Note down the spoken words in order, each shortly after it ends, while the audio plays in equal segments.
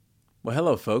Well,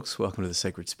 hello, folks. Welcome to The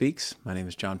Sacred Speaks. My name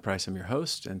is John Price. I'm your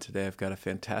host, and today I've got a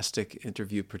fantastic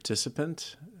interview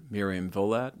participant, Miriam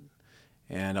Volat,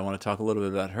 and I want to talk a little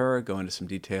bit about her, go into some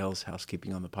details,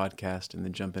 housekeeping on the podcast, and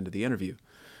then jump into the interview.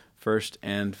 First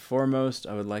and foremost,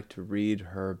 I would like to read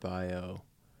her bio.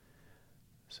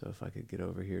 So if I could get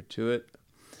over here to it.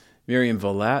 Miriam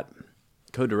Volat,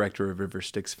 co-director of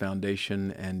RiverStyx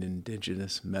Foundation and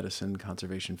Indigenous Medicine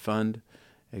Conservation Fund,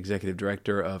 Executive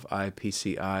Director of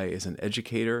IPCI, is an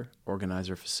educator,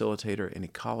 organizer, facilitator, and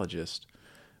ecologist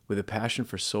with a passion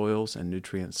for soils and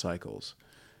nutrient cycles.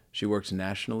 She works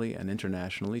nationally and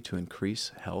internationally to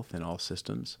increase health in all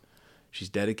systems. She's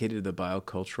dedicated to the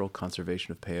biocultural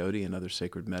conservation of peyote and other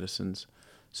sacred medicines,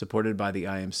 supported by the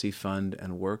IMC Fund,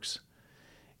 and works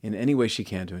in any way she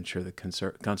can to ensure the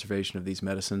conservation of these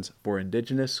medicines for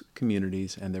Indigenous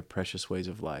communities and their precious ways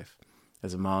of life.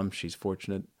 As a mom, she's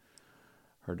fortunate.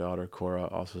 Her daughter, Cora,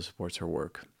 also supports her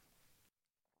work.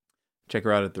 Check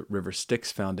her out at the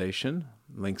RiverStyx Foundation,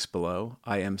 links below,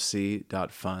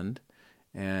 imc.fund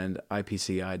and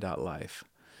ipci.life.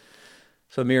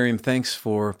 So Miriam, thanks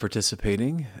for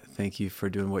participating. Thank you for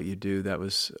doing what you do. That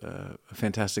was a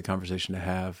fantastic conversation to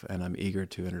have, and I'm eager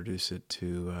to introduce it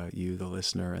to you, the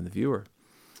listener, and the viewer.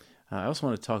 I also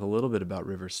want to talk a little bit about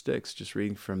RiverStyx, just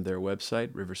reading from their website,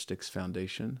 RiverStyx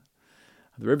Foundation.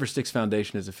 The RiverStyx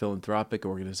Foundation is a philanthropic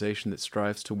organization that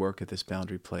strives to work at this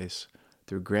boundary place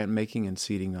through grant-making and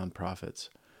seeding nonprofits.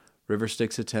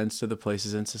 RiverStyx attends to the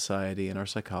places in society and our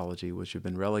psychology which have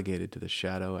been relegated to the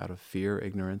shadow out of fear,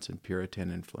 ignorance, and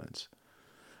Puritan influence.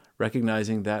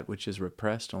 Recognizing that which is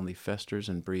repressed only festers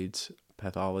and breeds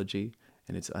pathology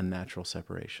and its unnatural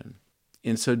separation.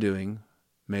 In so doing,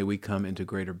 may we come into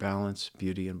greater balance,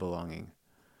 beauty, and belonging.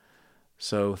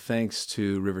 So thanks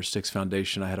to RiverStyx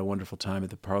Foundation, I had a wonderful time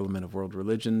at the Parliament of World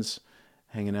Religions,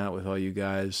 hanging out with all you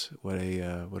guys. What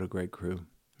a great crew.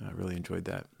 I really enjoyed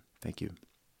that. Thank you.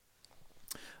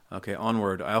 Okay,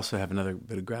 onward. I also have another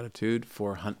bit of gratitude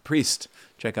for Hunt Priest.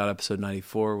 Check out episode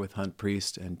 94 with Hunt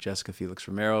Priest and Jessica Felix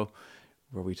Romero,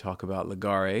 where we talk about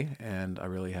Ligare, and I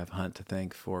really have Hunt to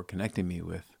thank for connecting me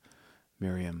with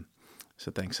Miriam.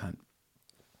 So thanks, Hunt.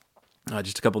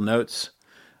 Just a couple notes.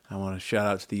 I want to shout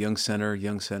out to the Young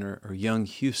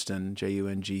Houston,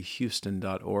 Jung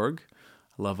Houston.org.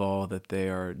 I love all that they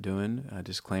are doing.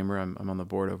 Disclaimer, I'm on the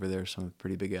board over there, so I'm a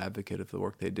pretty big advocate of the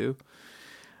work they do.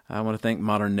 I want to thank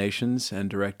Modern Nations and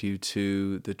direct you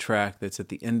to the track that's at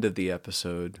the end of the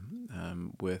episode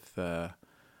with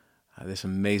this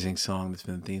amazing song that's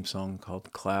been the theme song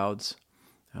called Clouds.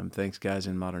 Thanks, guys,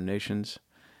 in Modern Nations.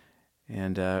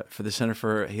 And for the Center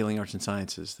for Healing Arts and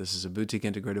Sciences. This is a boutique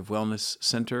integrative wellness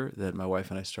center that my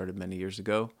wife and I started many years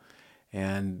ago.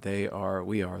 And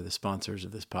we are the sponsors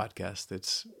of this podcast.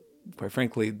 It's, quite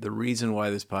frankly, the reason why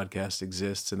this podcast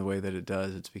exists in the way that it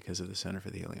does. It's because of the Center for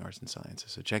the Healing Arts and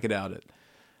Sciences. So check it out at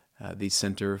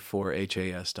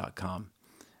thecenterforhas.com.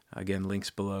 Again, links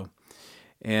below.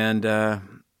 And a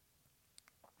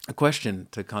question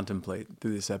to contemplate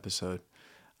through this episode.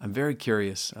 I'm very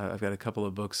curious. I've got a couple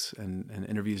of books and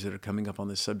interviews that are coming up on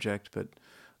this subject, but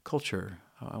culture.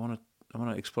 I want to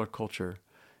explore culture,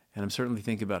 and I'm certainly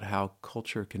thinking about how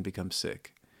culture can become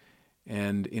sick,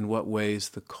 and in what ways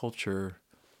the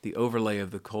overlay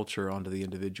of the culture onto the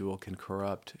individual can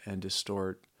corrupt and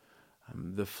distort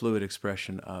the fluid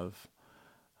expression of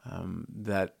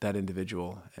that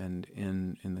individual. And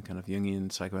in the kind of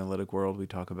Jungian psychoanalytic world, we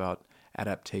talk about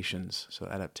adaptations. So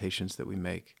adaptations that we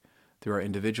make through our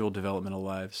individual developmental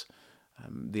lives.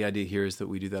 The idea here is that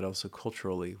we do that also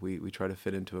culturally. We try to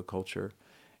fit into a culture,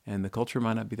 and the culture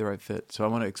might not be the right fit. So I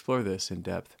want to explore this in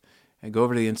depth and go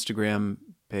over to the Instagram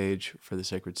page for The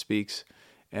Sacred Speaks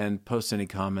and post any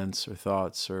comments or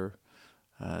thoughts, or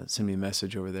send me a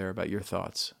message over there about your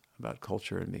thoughts about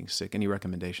culture and being sick. Any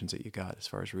recommendations that you got as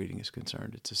far as reading is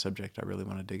concerned. It's a subject I really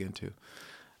want to dig into.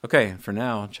 Okay, for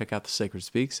now, check out The Sacred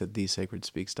Speaks at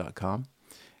thesacredspeaks.com.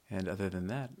 And other than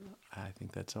that, I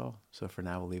think that's all. So for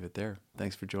now, we'll leave it there.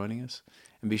 Thanks for joining us.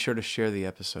 And be sure to share the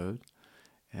episode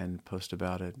and post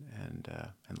about it and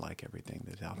like everything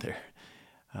that's out there.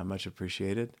 Much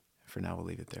appreciated. For now, we'll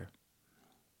leave it there.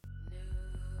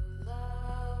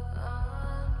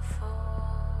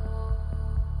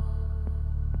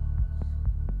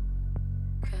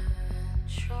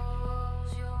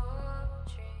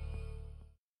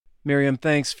 Miriam,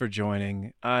 thanks for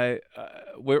joining.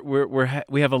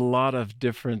 We have a lot of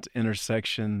different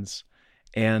intersections,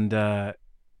 and I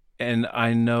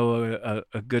know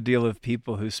a good deal of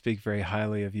people who speak very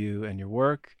highly of you and your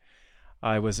work.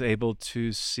 I was able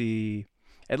to see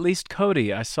at least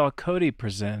Cody. I saw Cody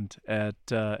present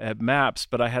at Maps,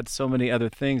 but I had so many other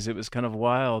things. It was kind of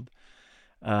wild.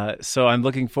 So I'm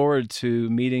looking forward to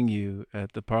meeting you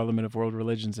at the Parliament of World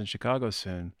Religions in Chicago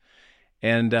soon.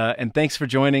 And thanks for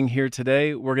joining here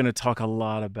today. We're going to talk a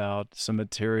lot about some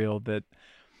material that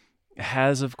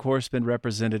has, of course, been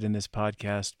represented in this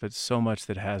podcast, but so much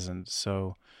that hasn't.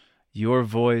 So your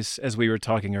voice, as we were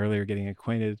talking earlier, getting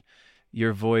acquainted,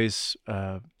 your voice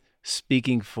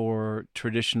speaking for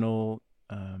traditional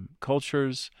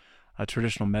cultures,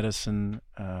 traditional medicine,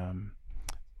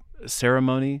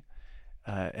 ceremony,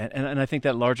 and I think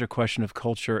that larger question of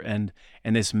culture and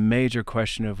this major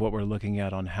question of what we're looking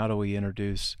at on how do we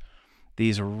introduce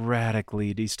these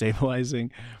radically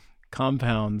destabilizing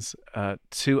compounds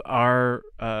to our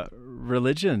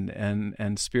religion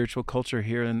and spiritual culture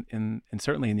here in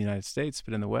certainly in the United States,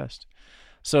 but in the West.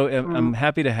 So I'm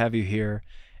happy to have you here,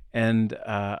 and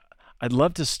I'd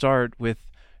love to start with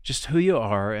just who you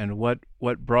are and what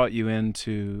brought you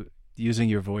into using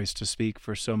your voice to speak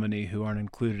for so many who aren't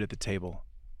included at the table.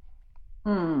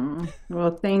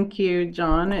 Well, thank you,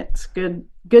 John. It's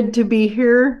good to be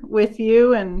here with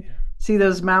you and see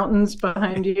those mountains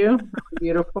behind you.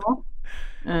 Beautiful.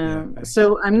 Yeah, thanks.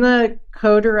 So I'm the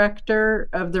co-director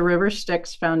of the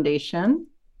RiverStyx Foundation,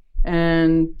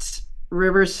 and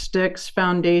RiverStyx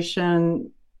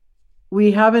Foundation,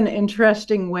 we have an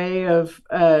interesting way of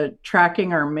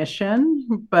tracking our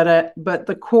mission, but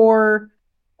the core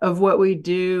of what we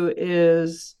do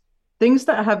is things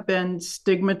that have been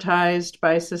stigmatized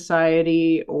by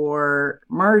society or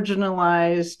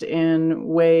marginalized in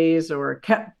ways or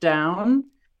kept down,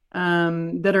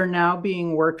 that are now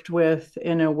being worked with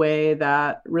in a way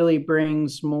that really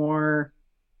brings more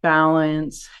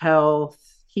balance, health,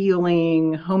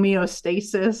 healing,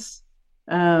 homeostasis.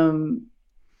 Um,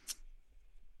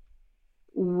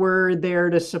 we're there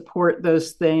to support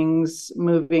those things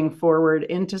moving forward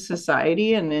into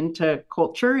society and into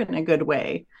culture in a good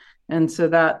way. And so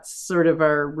that's sort of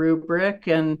our rubric.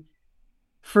 And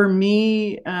for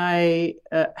me, I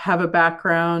have a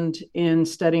background in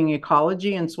studying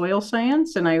ecology and soil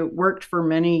science, and I worked for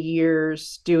many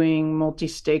years doing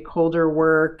multi-stakeholder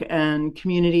work and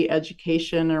community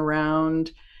education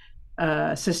around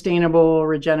sustainable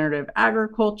regenerative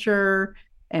agriculture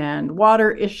and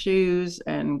water issues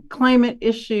and climate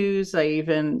issues. I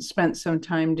even spent some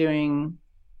time doing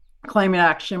climate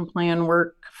action plan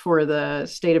work for the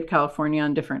state of California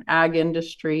on different ag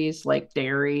industries like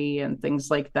dairy and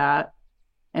things like that.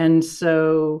 And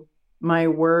so my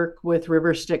work with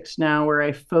RiverStyx now, where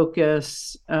I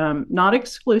focus not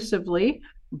exclusively,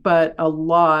 but a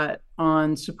lot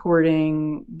on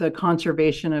supporting the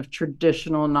conservation of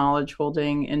traditional knowledge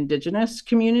holding Indigenous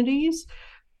communities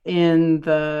in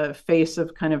the face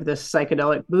of kind of this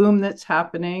psychedelic boom that's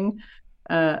happening,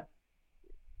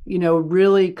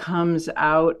 really comes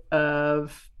out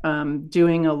of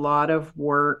doing a lot of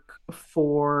work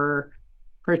for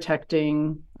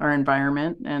protecting our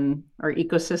environment and our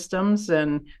ecosystems.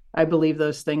 And I believe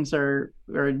those things are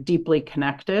deeply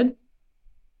connected.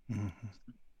 Mm-hmm.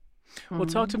 Well,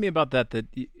 talk Mm-hmm. to me about that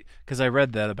because I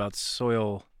read that about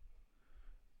soil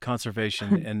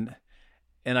conservation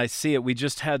and I see it. We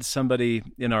just had somebody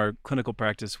in our clinical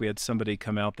practice. We had somebody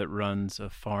come out that runs a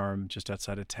farm just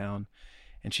outside of town,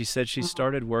 and she said she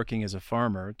started working as a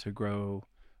farmer to grow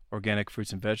organic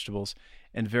fruits and vegetables,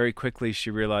 and very quickly she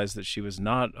realized that she was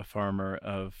not a farmer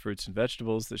of fruits and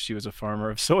vegetables, that she was a farmer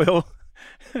of soil.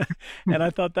 And I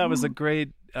thought that was a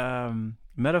great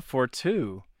metaphor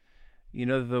too. You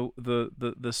know,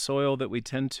 the soil that we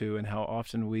tend to, and how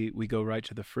often we go right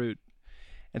to the fruit.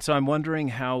 And so I'm wondering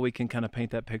how we can kind of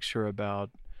paint that picture about,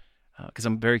 because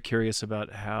I'm very curious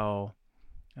about how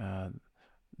uh,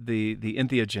 the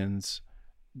entheogens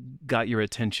got your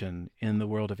attention in the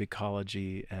world of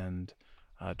ecology and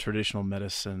traditional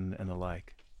medicine and the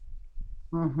like.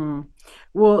 Mm-hmm.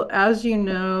 Well, as you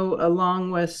know,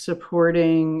 along with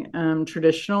supporting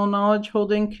traditional knowledge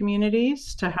holding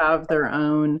communities to have their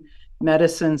own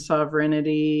medicine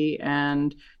sovereignty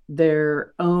and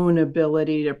their own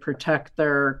ability to protect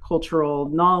their cultural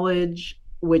knowledge,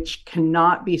 which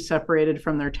cannot be separated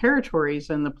from their territories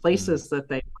and the Mm. places that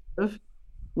they live.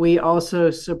 We also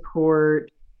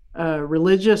support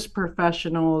religious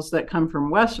professionals that come from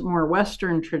more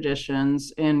Western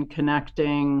traditions in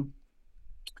connecting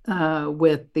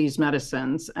with these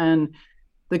medicines. And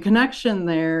the connection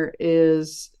there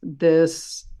is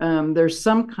this there's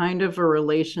some kind of a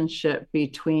relationship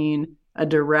between a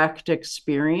direct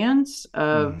experience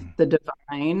of Mm. the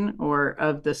divine or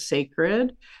of the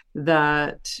sacred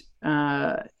that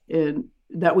uh, it,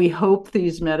 that we hope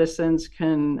these medicines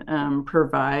can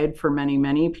provide for many,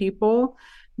 many people,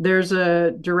 there's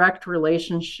a direct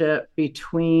relationship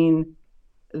between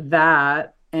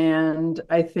that and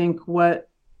I think what,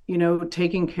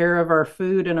 taking care of our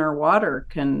food and our water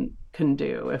can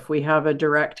do. If we have a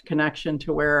direct connection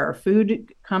to where our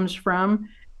food comes from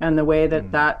and the way that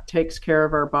Mm. that takes care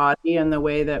of our body and the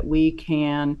way that we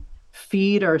can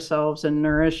feed ourselves and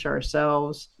nourish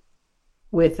ourselves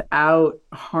without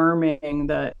harming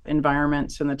the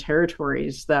environments and the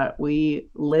territories that we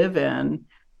live in.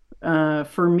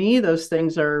 For me, those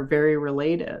things are very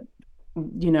related.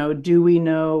 Do we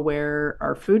know where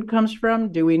our food comes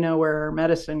from? Do we know where our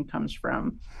medicine comes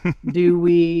from? Do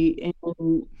we,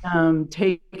 in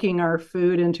taking our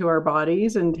food into our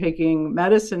bodies and taking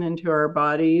medicine into our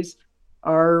bodies,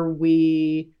 are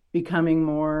we becoming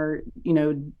more,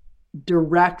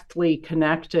 directly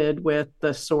connected with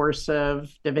the source of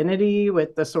divinity,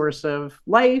 with the source of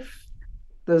life,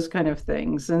 those kind of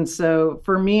things? And so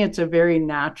for me, it's a very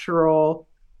natural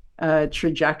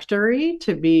trajectory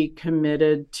to be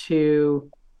committed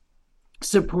to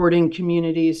supporting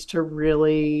communities to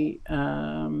really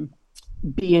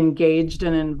be engaged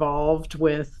and involved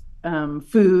with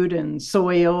food and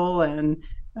soil and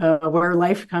where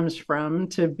life comes from,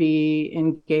 to be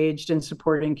engaged in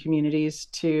supporting communities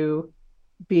to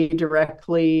be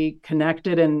directly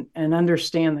connected and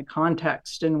understand the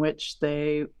context in which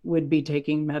they would be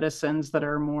taking medicines that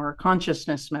are more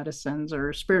consciousness medicines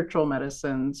or spiritual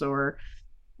medicines or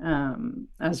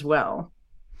as well.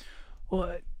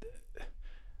 Well,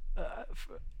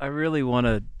 I really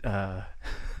want to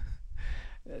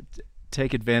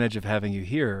take advantage of having you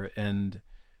here and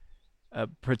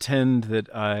pretend that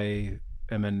I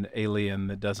am an alien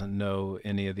that doesn't know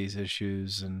any of these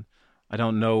issues, and I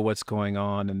don't know what's going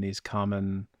on in these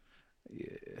common,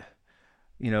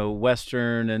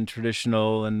 Western and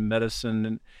traditional and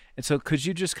medicine. And so could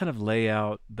you just kind of lay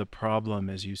out the problem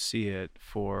as you see it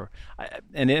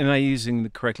and am I using the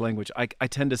correct language? I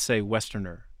tend to say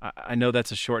Westerner. I know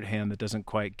that's a shorthand that doesn't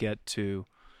quite get to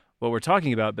what we're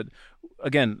talking about, but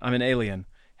again, I'm an alien.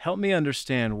 Help me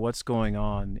understand what's going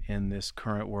on in this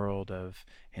current world of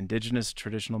indigenous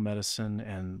traditional medicine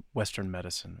and Western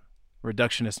medicine,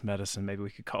 reductionist medicine, maybe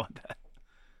we could call it that.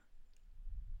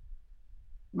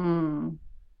 Mm.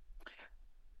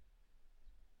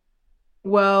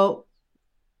 Well,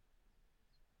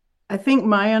 I think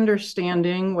my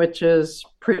understanding, which is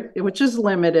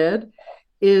limited,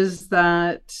 is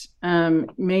that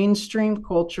mainstream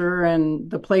culture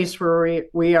and the place where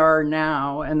we are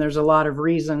now, and there's a lot of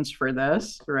reasons for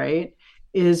this, right,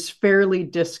 is fairly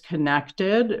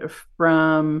disconnected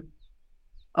from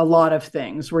a lot of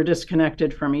things. We're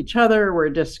disconnected from each other. We're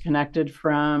disconnected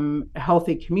from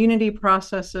healthy community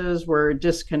processes. We're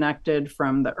disconnected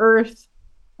from the earth.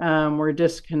 We're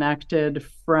disconnected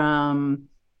from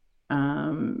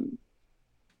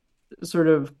sort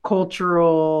of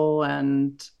cultural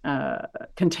and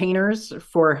containers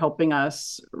for helping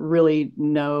us really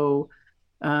know,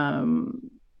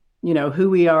 who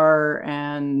we are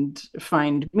and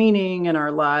find meaning in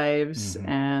our lives. Mm-hmm.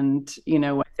 And,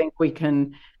 I think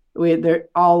they're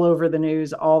all over the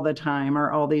news all the time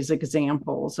are all these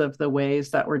examples of the ways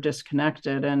that we're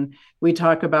disconnected. And we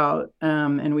talk about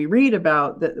and we read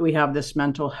about that we have this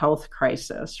mental health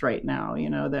crisis right now,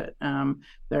 that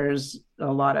there's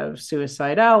a lot of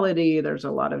suicidality, there's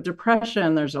a lot of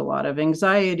depression, there's a lot of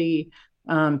anxiety.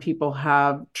 People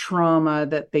have trauma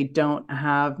that they don't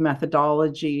have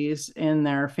methodologies in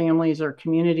their families or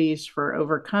communities for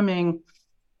overcoming.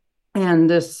 And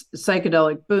this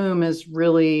psychedelic boom is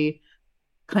really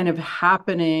kind of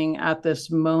happening at this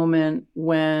moment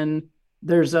when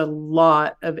there's a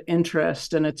lot of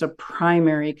interest and it's a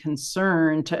primary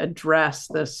concern to address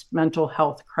this mental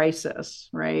health crisis,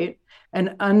 right?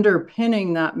 And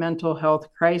underpinning that mental health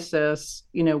crisis,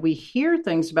 we hear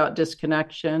things about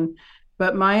disconnection,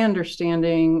 but my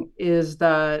understanding is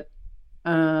that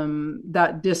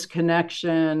that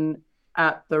disconnection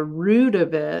at the root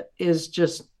of it is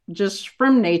just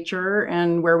from nature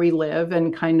and where we live,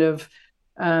 and kind of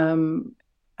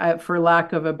for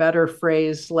lack of a better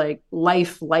phrase, like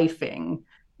lifing.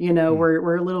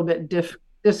 We're a little bit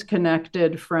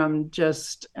disconnected from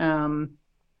just kind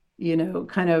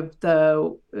of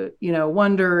the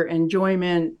wonder,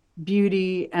 enjoyment,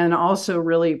 beauty, and also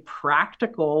really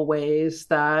practical ways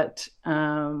that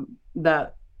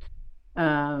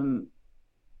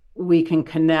we can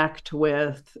connect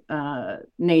with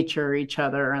nature, each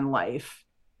other, and life.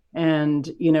 And,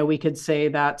 we could say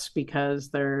that's because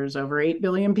there's over 8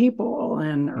 billion people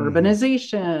and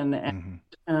urbanization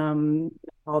and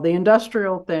all the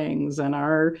industrial things and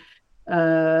our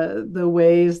the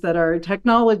ways that our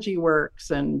technology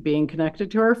works and being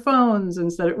connected to our phones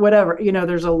instead of whatever.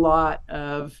 There's a lot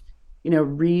of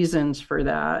reasons for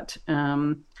that.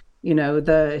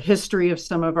 The history of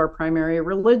some of our primary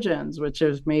religions, which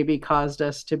has maybe caused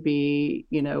us to be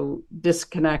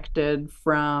disconnected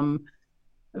from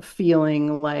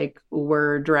feeling like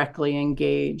we're directly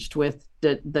engaged with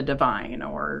the divine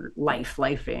or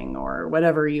lifing or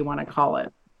whatever you want to call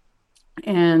it.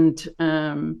 And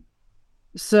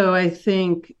so I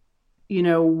think,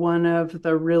 one of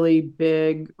the really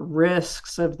big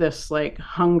risks of this like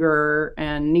hunger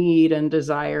and need and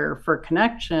desire for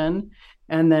connection,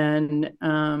 and then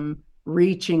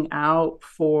reaching out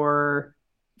for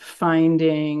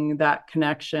finding that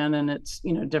connection, and it's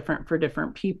different for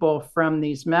different people from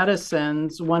these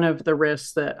medicines. One of the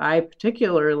risks that I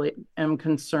particularly am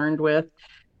concerned with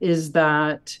is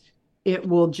that it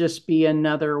will just be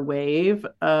another wave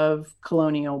of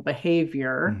colonial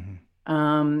behavior,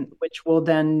 which will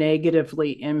then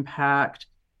negatively impact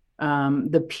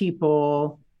the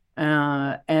people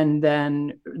and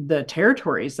then the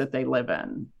territories that they live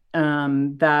in,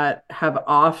 that have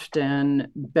often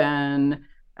been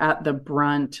at the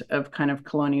brunt of kind of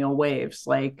colonial waves,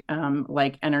 like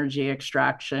energy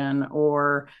extraction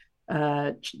or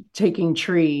taking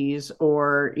trees,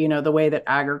 or the way that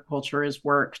agriculture has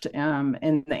worked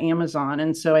in the Amazon.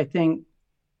 And so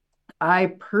I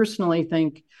personally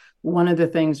think one of the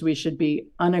things we should be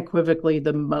unequivocally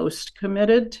the most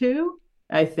committed to,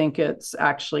 I think it's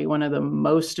actually one of the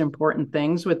most important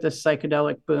things with this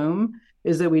psychedelic boom,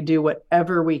 is that we do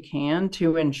whatever we can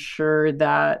to ensure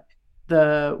that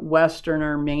the Western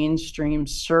or mainstream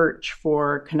search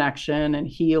for connection and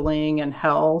healing and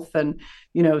health and,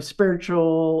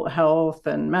 spiritual health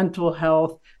and mental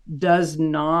health does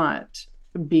not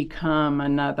become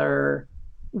another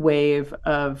wave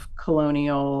of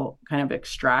colonial kind of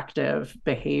extractive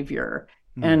behavior.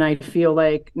 And I feel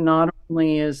like not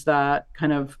only is that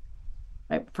kind of,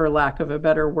 for lack of a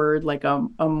better word, like a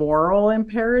moral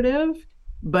imperative,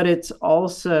 but it's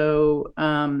also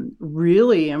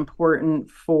really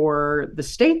important for the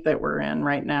state that we're in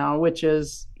right now, which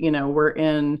is, we're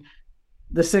in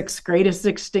the sixth greatest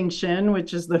extinction,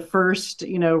 which is the first,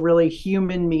 really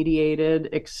human mediated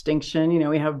extinction.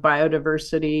 We have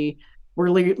biodiversity. We're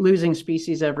losing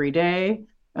species every day.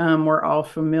 We're all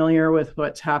familiar with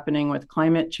what's happening with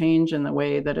climate change and the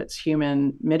way that it's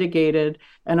human mitigated.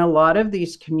 And a lot of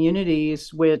these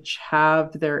communities, which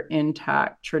have their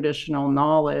intact traditional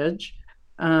knowledge,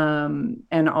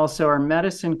 and also our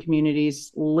medicine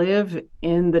communities, live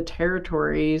in the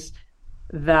territories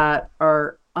that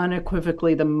are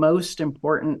unequivocally the most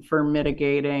important for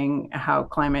mitigating how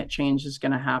climate change is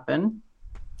going to happen.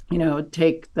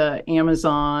 Take the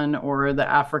Amazon or the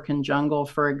African jungle,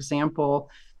 for example.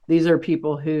 These are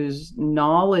people whose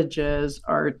knowledges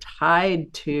are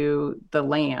tied to the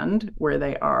land where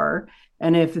they are.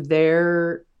 And if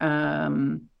they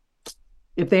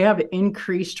have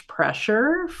increased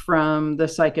pressure from the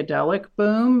psychedelic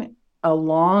boom,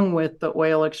 along with the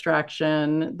oil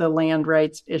extraction, the land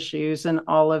rights issues, and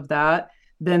all of that,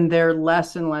 then they're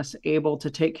less and less able to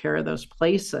take care of those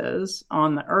places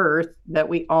on the earth that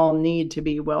we all need to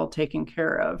be well taken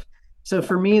care of. So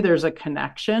for me, there's a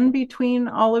connection between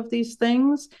all of these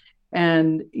things.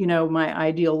 And, my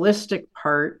idealistic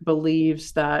part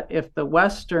believes that if the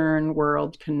Western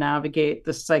world can navigate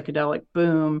the psychedelic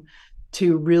boom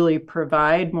to really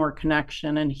provide more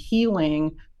connection and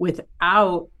healing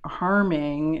without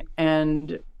harming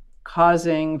and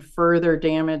causing further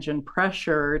damage and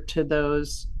pressure to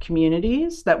those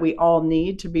communities that we all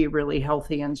need to be really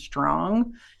healthy and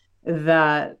strong,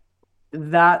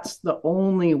 that's the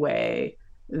only way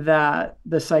that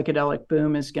the psychedelic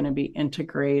boom is going to be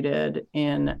integrated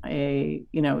in a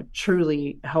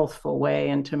truly healthful way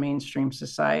into mainstream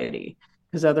society,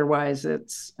 because otherwise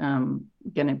it's going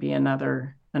to be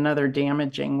another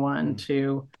damaging one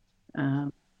to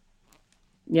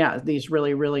these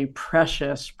really, really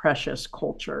precious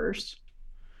cultures.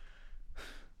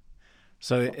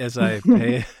 So as I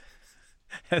pay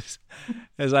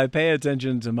as I pay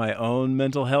attention to my own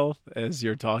mental health as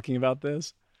you're talking about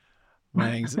this,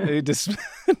 my anxiety,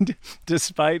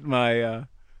 despite my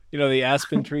the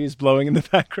aspen trees blowing in the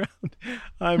background,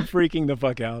 I'm freaking the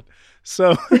fuck out.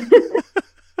 So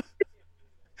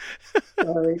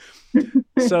Sorry.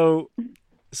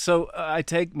 So I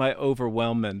take my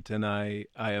overwhelmment and I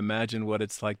imagine what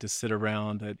it's like to sit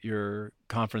around at your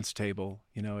conference table,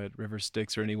 at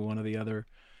RiverStyx or any one of the other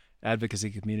advocacy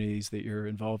communities that you're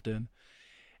involved in.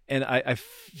 And I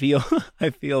feel I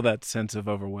feel that sense of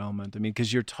overwhelmment. I mean,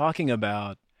 because you're talking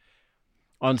about,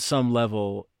 on some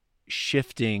level,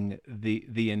 shifting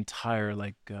the entire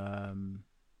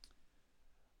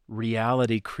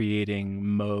reality creating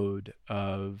mode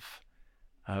of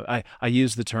I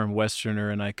use the term Westerner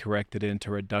and I corrected it into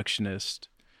reductionist.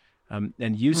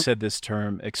 And you said this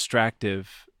term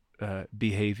extractive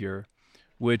behavior,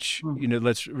 which,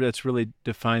 let's really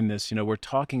define this. We're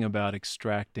talking about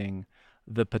extracting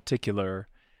the particular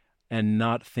and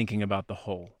not thinking about the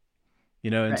whole.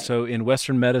 And Right. so in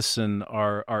Western medicine,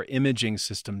 our imaging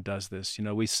system does this.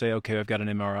 We say, okay, I've got an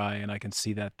MRI and I can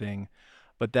see that thing,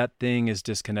 but that thing is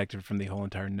disconnected from the whole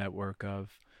entire network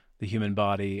of the human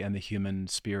body and the human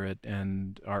spirit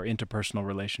and our interpersonal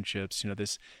relationships.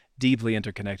 This deeply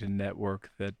interconnected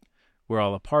network that we're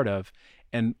all a part of.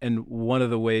 And one of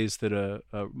the ways that a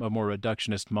more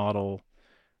reductionist model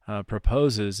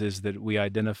proposes is that we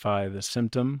identify the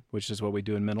symptom, which is what we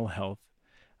do in mental health.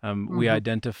 We Mm-hmm.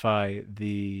 identify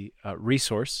the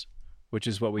resource, which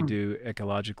is what we do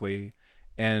ecologically,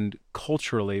 and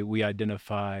culturally we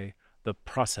identify the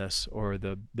process or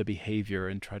the behavior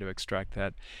and try to extract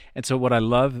that. And so what I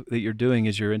love that you're doing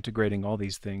is you're integrating all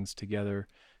these things together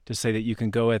to say that you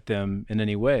can go at them in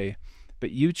any way,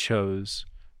 but you chose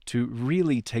to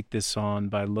really take this on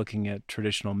by looking at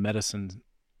traditional medicine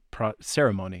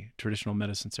traditional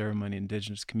medicine ceremony in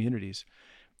indigenous communities.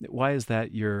 Why is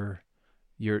that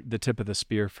the tip of the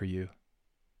spear for you?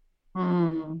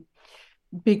 Mm.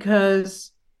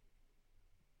 Because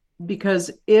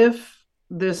if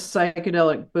this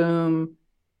psychedelic boom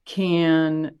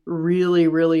can really,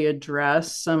 really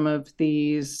address some of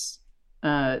these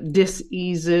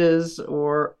diseases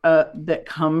or that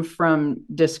come from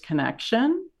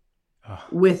disconnection Oh,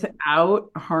 without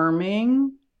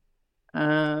harming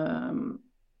um,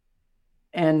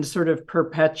 and sort of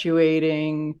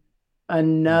perpetuating mm,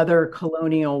 another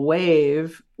colonial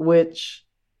wave, which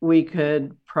we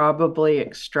could probably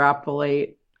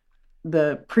extrapolate.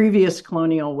 The previous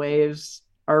colonial waves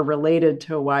are related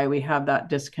to why we have that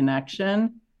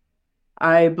disconnection.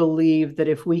 I believe that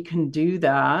if we can do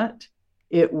that,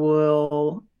 it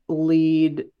will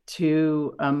lead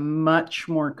to a much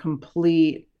more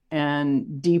complete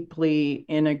and deeply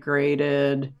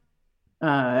integrated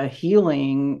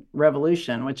healing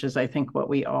revolution, which is, I think, what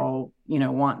we all,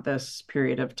 want this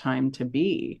period of time to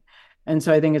be. And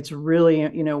so I think it's really,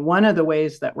 one of the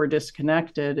ways that we're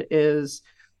disconnected is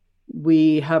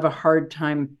we have a hard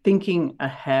time thinking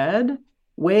ahead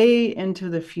way into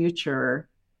the future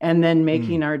and then mm,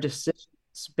 making our decisions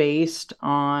based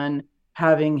on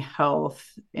having health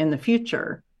in the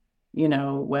future,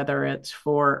 whether it's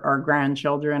for our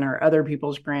grandchildren or other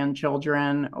people's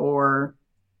grandchildren or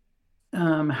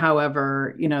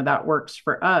however, that works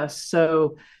for us.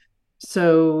 So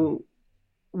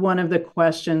one of the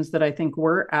questions that I think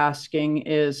we're asking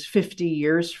is 50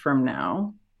 years from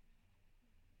now,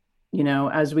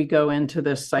 as we go into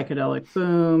this psychedelic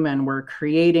boom and we're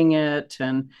creating it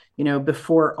and,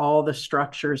 before all the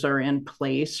structures are in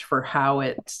place for how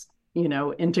it's,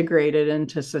 integrated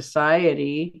into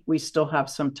society, we still have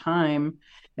some time.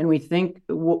 And we think,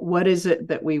 what is it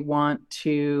that we want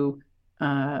to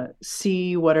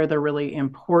see? What are the really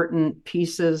important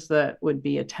pieces that would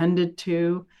be attended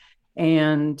to?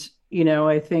 And,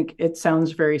 I think it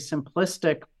sounds very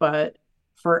simplistic, but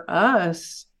for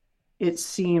us, it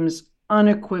seems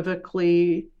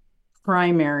unequivocally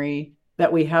primary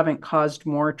that we haven't caused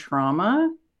more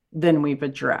trauma than we've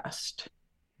addressed.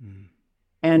 mm,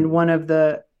 And one of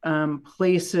the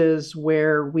places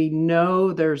where we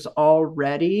know there's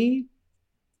already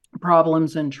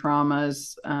problems and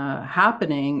traumas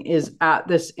happening is at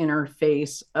this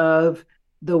interface of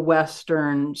the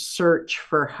Western search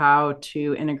for how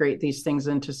to integrate these things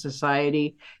into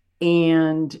society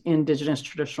and Indigenous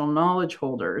traditional knowledge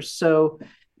holders. So,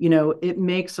 it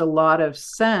makes a lot of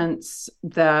sense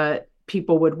that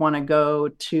people would want to go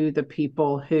to the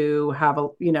people who have,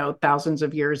 thousands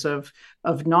of years of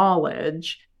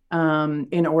knowledge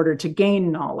in order to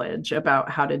gain knowledge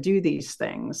about how to do these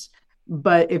things.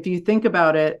 But if you think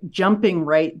about it, jumping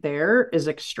right there is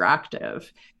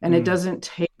extractive and it mm, doesn't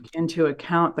take into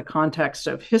account the context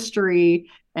of history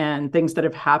and things that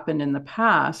have happened in the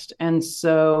past. And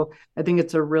so I think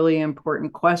it's a really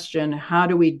important question. How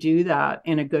do we do that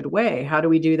in a good way? How do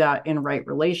we do that in right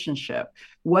relationship?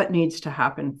 What needs to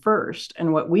happen first?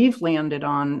 And what we've landed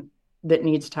on that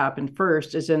needs to happen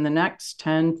first is in the next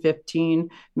 10, 15,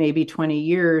 maybe 20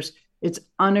 years, it's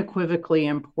unequivocally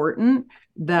important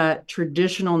that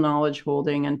traditional knowledge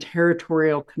holding and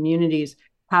territorial communities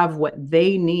have what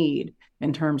they need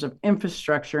in terms of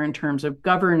infrastructure, in terms of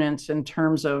governance, in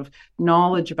terms of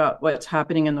knowledge about what's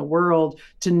happening in the world,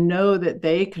 to know that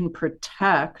they can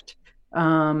protect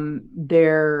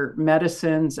their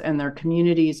medicines and their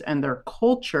communities and their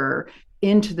culture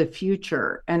into the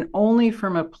future, and only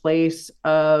from a place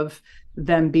of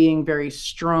them being very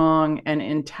strong and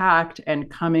intact and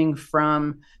coming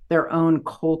from their own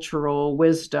cultural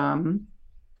wisdom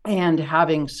and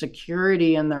having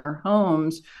security in their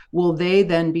homes, will they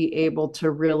then be able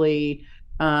to really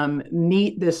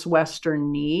meet this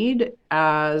Western need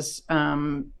as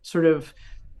sort of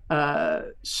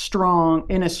strong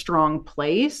in a strong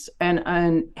place,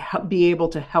 and be able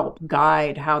to help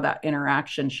guide how that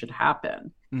interaction should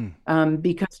happen. Mm.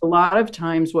 Because a lot of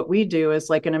times what we do is,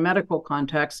 like in a medical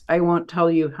context, I won't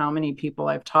tell you how many people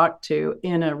I've talked to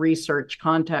in a research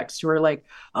context who are like,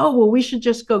 oh, well, we should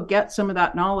just go get some of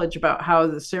that knowledge about how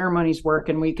the ceremonies work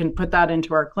and we can put that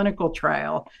into our clinical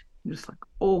trial. I'm just like,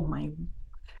 oh my,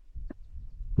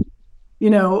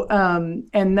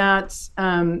 and that's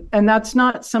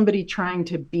not somebody trying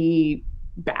to be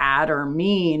bad or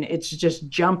mean. It's just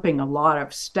jumping a lot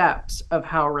of steps of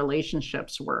how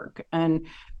relationships work. And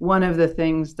one of the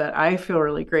things that I feel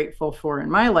really grateful for in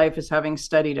my life is having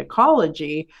studied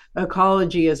ecology.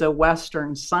 Ecology is a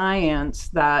Western science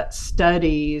that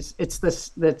studies, it's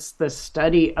the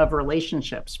study of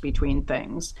relationships between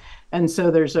things. And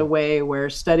so there's a way where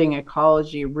studying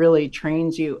ecology really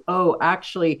trains you, oh,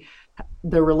 actually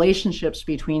the relationships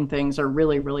between things are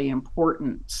really, really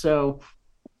important. So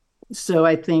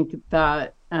I think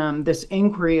that this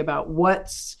inquiry about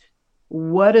what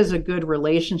does a good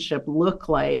relationship look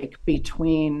like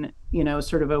between,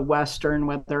 sort of a Western,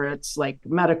 whether it's like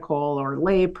medical or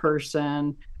lay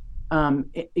person,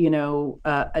 attempt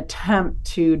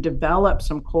to develop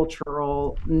some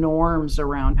cultural norms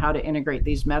around how to integrate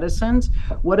these medicines.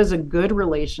 What does a good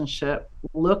relationship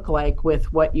look like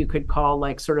with what you could call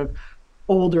like sort of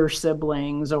older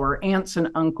siblings or aunts and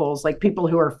uncles, like people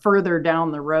who are further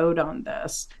down the road on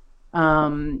this?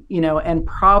 And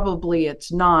probably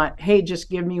it's not, hey, just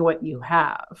give me what you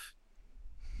have.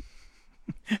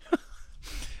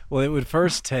 Well, it would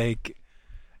first take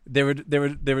there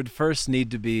would first need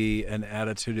to be an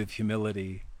attitude of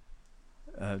humility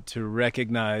to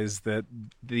recognize that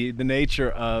the nature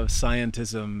of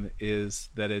scientism is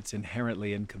that it's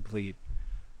inherently incomplete.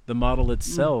 The model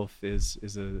itself is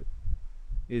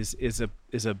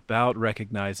about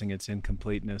recognizing its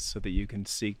incompleteness so that you can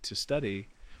seek to study,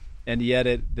 and yet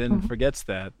it then forgets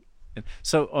that. And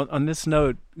so on this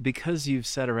note, because you've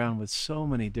sat around with so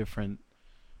many different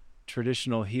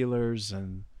traditional healers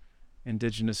and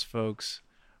indigenous folks,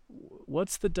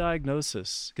 what's the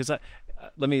diagnosis? Because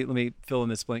let me fill in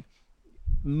this blank.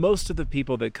 Most of the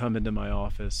people that come into my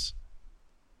office,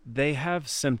 they have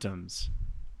symptoms,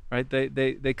 right?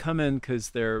 They come in because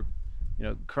they're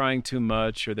crying too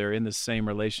much, or they're in the same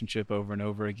relationship over and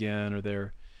over again,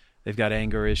 or they've got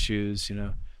anger issues,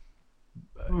 and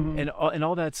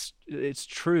all it's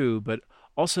true, but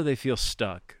also they feel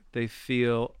stuck. They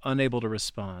feel unable to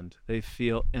respond. They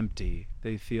feel empty.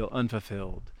 They feel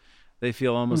unfulfilled. They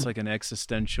feel almost like an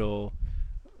existential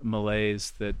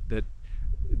malaise that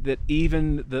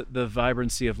even the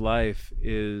vibrancy of life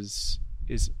is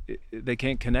they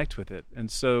can't connect with it,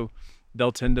 and so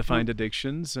they'll tend to find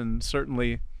addictions. And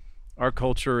certainly, our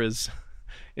culture is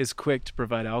quick to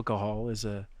provide alcohol as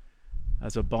a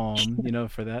balm,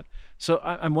 for that. So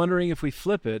I'm wondering if we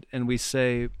flip it and we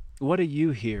say, what do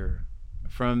you hear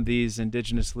from these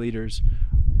indigenous leaders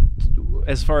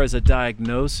as far as a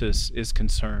diagnosis is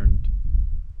concerned?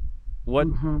 What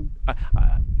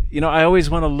I always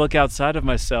want to look outside of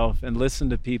myself and listen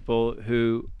to people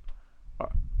who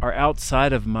are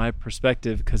outside of my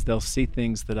perspective, because they'll see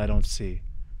things that I don't see.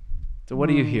 So what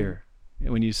do you hear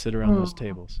when you sit around those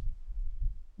tables?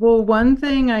 Well, one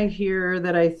thing I hear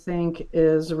that I think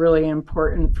is really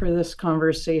important for this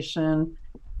conversation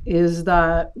is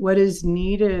that what is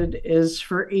needed is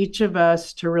for each of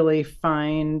us to really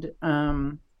find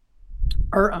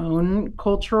our own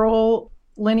cultural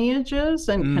lineages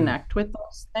and connect with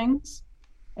those things.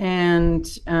 And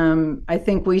I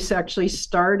think we actually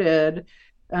started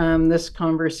this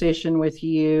conversation with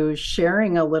you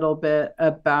sharing a little bit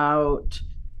about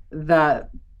that,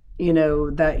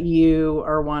 that you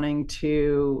are wanting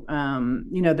to,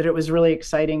 that it was really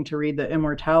exciting to read the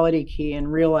Immortality Key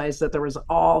and realize that there was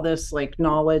all this like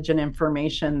knowledge and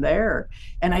information there.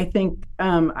 And I think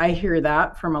I hear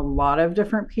that from a lot of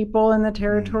different people in the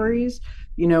territories.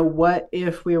 What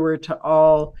if we were to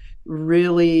all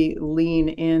really lean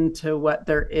into what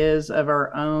there is of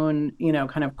our own,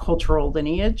 kind of cultural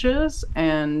lineages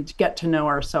and get to know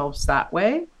ourselves that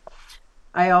way?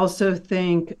 I also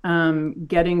think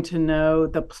getting to know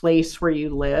the place where you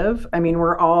live. I mean,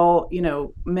 we're all,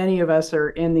 many of us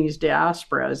are in these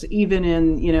diasporas, even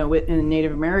in, in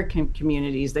Native American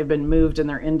communities. They've been moved and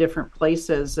they're in different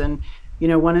places. And,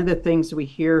 one of the things we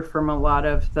hear from a lot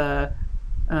of the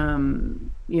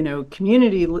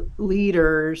community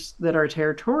leaders that are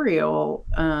territorial,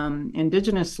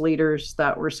 Indigenous leaders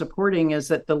that we're supporting is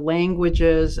that the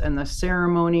languages and the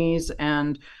ceremonies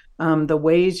and the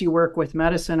ways you work with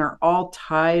medicine are all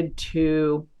tied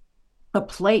to a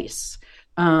place.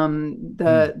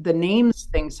 The names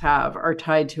things have are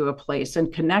tied to a place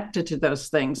and connected to those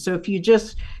things. So if you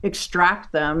just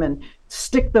extract them and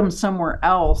stick them somewhere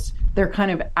else, they're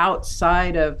kind of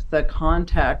outside of the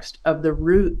context of the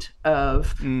root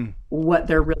of what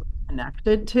they're really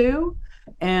connected to.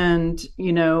 And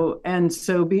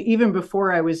so even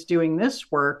before I was doing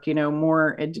this work,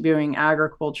 more doing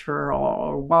agriculture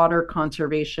or water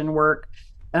conservation work,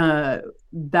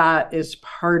 that is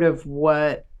part of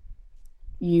what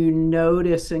you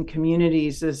notice in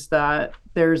communities is that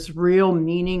there's real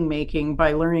meaning making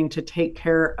by learning to take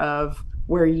care of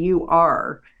where you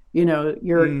are,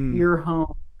 your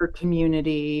home, your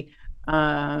community,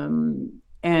 and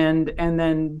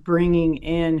then bringing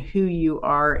in who you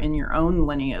are in your own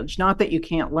lineage. Not that you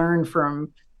can't learn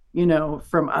from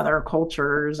other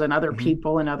cultures and other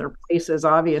people in other places.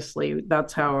 Obviously,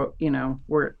 that's how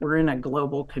we're in a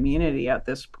global community at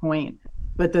this point,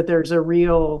 but that there's a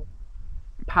real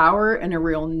power and a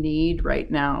real need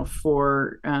right now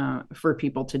for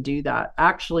people to do that.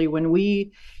 Actually, when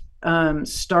we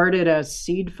started as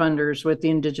seed funders with the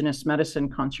Indigenous Medicine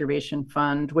Conservation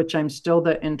Fund, which I'm still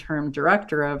the interim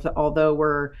director of, although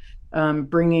we're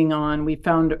bringing on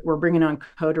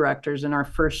co-directors, and our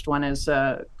first one is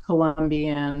a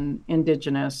Colombian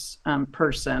Indigenous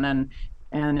person,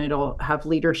 and it'll have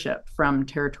leadership from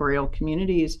territorial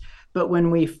communities. But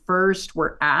when we first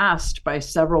were asked by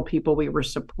several people we were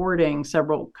supporting,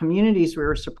 several communities we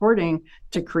were supporting,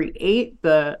 to create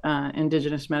the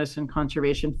Indigenous Medicine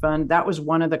Conservation Fund, that was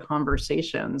one of the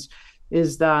conversations,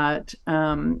 is that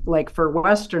like for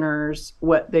Westerners,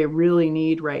 what they really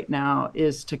need right now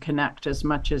is to connect as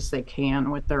much as they can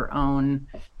with their own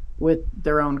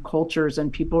cultures.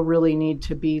 And people really need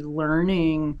to be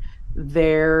learning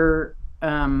their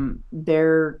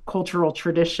cultural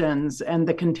traditions and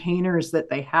the containers that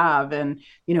they have. And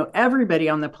everybody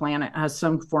on the planet has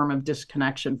some form of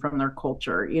disconnection from their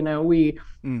culture. We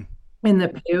in the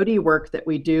peyote work that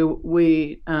we do,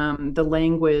 the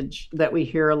language that we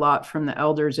hear a lot from the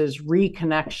elders is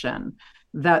reconnection.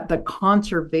 That the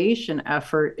conservation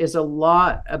effort is a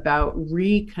lot about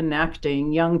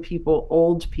reconnecting young people,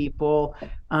 old people,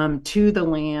 to the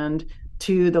land,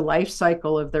 to the life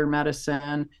cycle of their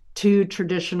medicine, to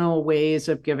traditional ways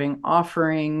of giving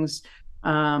offerings,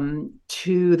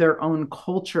 to their own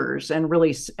cultures,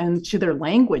 and to their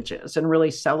languages, and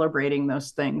really celebrating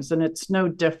those things. And it's no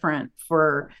different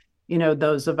for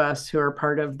those of us who are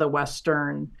part of the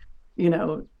Western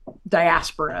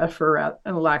diaspora, for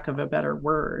a lack of a better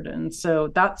word. And so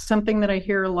that's something that I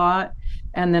hear a lot.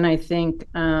 And then I think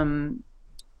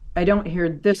I don't hear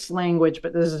this language,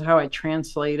 but this is how I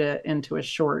translate it into a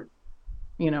short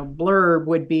blurb,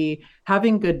 would be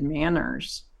having good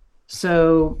manners.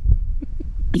 So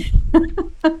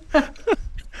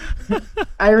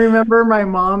I remember my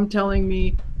mom telling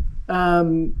me,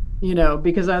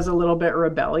 because I was a little bit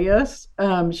rebellious,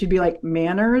 she'd be like,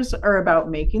 manners are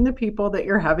about making the people that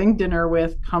you're having dinner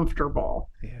with comfortable.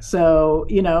 Yeah. So,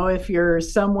 if you're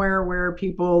somewhere where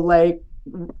people like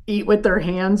eat with their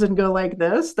hands and go like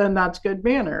this, then that's good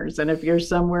manners. And if you're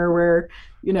somewhere where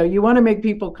you want to make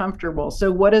people comfortable,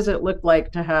 so what does it look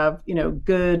like to have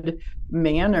good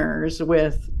manners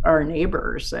with our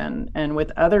neighbors and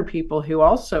with other people who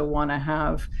also want to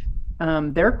have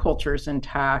their cultures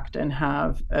intact and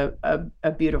have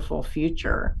a beautiful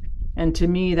future? And to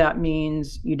me, that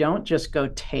means you don't just go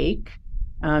take,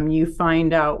 you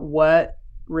find out what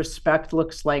respect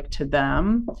looks like to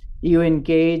them. You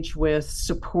engage with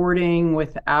supporting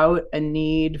without a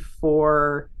need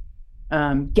for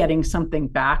getting something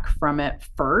back from it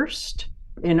first,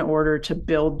 in order to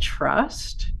build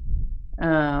trust.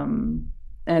 And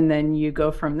then you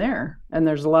go from there. And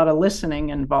there's a lot of listening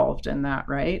involved in that,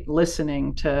 right?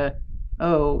 Listening to,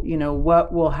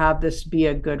 what will have this be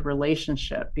a good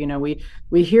relationship?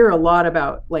 We hear a lot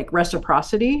about like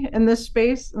reciprocity in this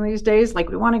space in these days. Like,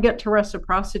 we want to get to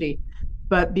reciprocity.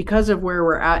 But because of where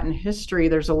we're at in history,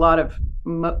 there's a lot of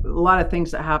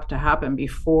things that have to happen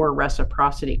before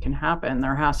reciprocity can happen.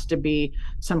 There has to be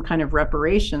some kind of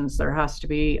reparations. There has to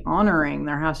be honoring.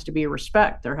 There has to be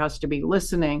respect. There has to be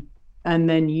listening. and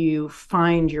then you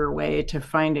find your way to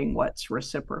finding what's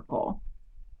reciprocal.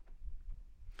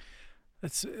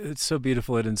 It's so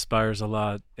beautiful. It inspires a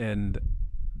lot. And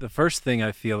the first thing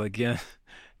I feel again,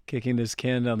 kicking this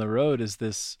can down the road, is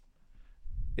this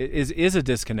is a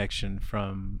disconnection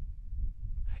from.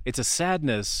 It's a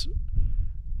sadness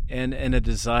and a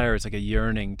desire. It's like a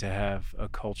yearning to have a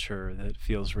culture that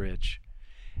feels rich.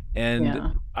 And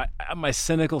Yeah. my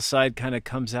cynical side kind of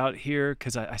comes out here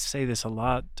because I say this a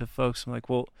lot to folks. I'm like,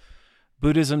 well,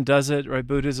 Buddhism does it, right?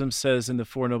 Buddhism says in the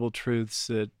Four Noble Truths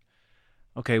that,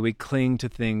 okay, we cling to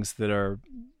things that are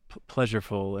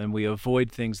pleasurable and we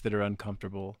avoid things that are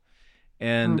uncomfortable.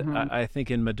 And Mm-hmm. I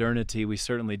think in modernity, we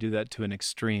certainly do that to an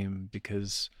extreme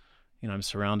because, I'm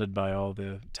surrounded by all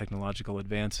the technological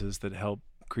advances that help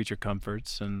creature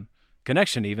comforts and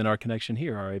connection, even our connection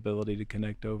here, our ability to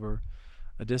connect over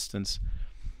a distance.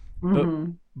 But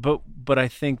Mm-hmm. but I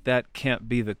think that can't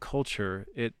be the culture.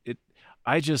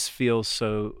 I just feel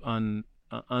so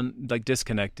like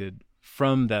disconnected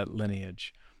from that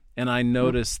lineage. And I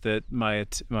noticed that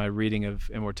my reading of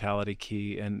Immortality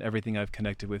Key and everything I've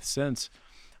connected with since,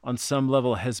 on some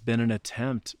level, has been an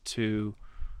attempt to,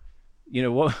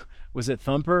 what was it,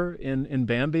 Thumper in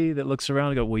Bambi that looks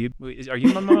around and go, are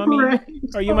you my mommy? Right.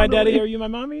 Are you my daddy? Are Totally. you my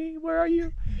mommy? Where are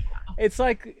you? It's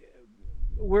like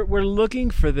we're looking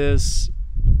for this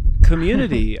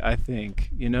community, I think,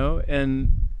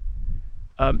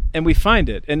 and we find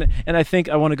it. And I think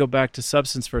I want to go back to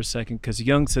substance for a second because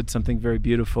Jung said something very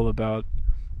beautiful about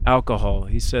alcohol.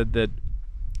 He said that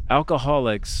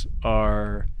alcoholics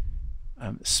are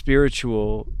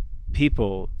spiritual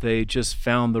people. They just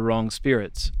found the wrong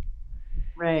spirits,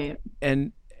 Right.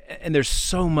 and there's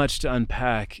so much to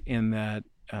unpack in that.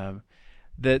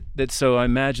 That so I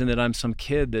imagine that I'm some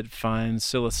kid that finds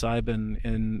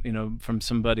psilocybin from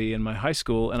somebody in my high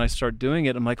school, and I start doing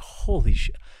it. I'm like, holy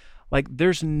shit! Like,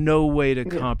 there's no way to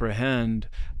Yeah. comprehend.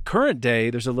 Current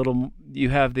day, you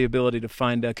have the ability to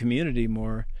find a community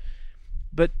more,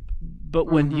 but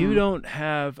when you Mm-hmm. don't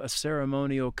have a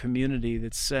ceremonial community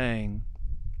that's saying,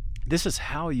 this is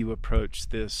how you approach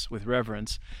this with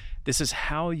reverence. This is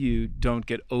how you don't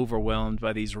get overwhelmed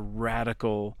by these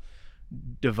radical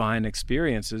divine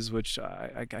experiences, which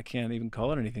I can't even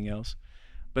call it anything else.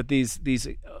 But these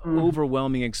Mm-hmm.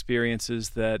 overwhelming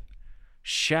experiences that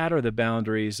shatter the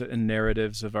boundaries and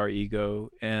narratives of our ego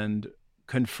and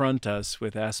confront us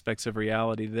with aspects of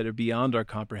reality that are beyond our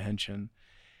comprehension.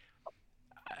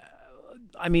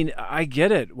 I mean, I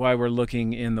get it why we're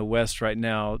looking in the West right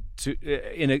now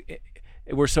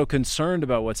we're so concerned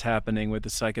about what's happening with the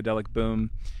psychedelic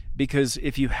boom, because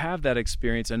if you have that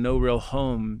experience and no real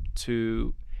home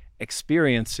to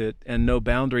experience it and no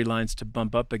boundary lines to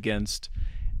bump up against,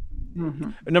 Mm-hmm.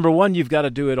 number one, you've got to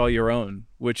do it all your own,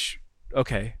 which,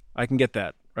 okay, I can get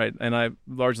that, right? And I've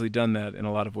largely done that in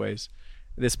a lot of ways.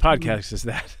 This podcast is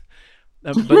that.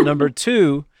 But number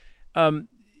two, um,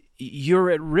 you're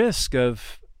at risk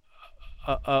of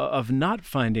not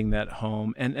finding that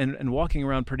home and walking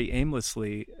around pretty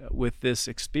aimlessly with this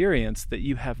experience that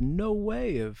you have no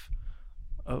way of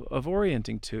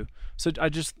orienting to. So I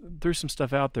just threw some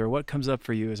stuff out there. What comes up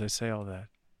for you as I say all that?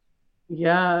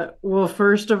 Yeah. Well,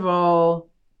 first of all,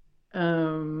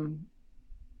 um,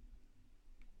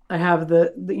 I have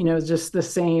just the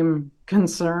same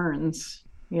concerns,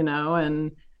 and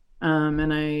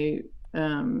I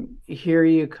hear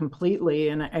you completely.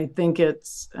 And I think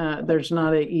there's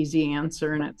not an easy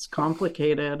answer and it's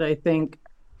complicated. I think,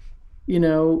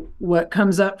 what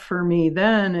comes up for me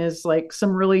then is like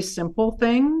some really simple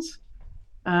things.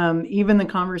 Even the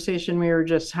conversation we were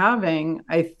just having,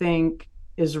 I think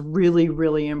is really,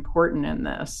 really important in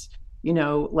this,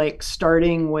 like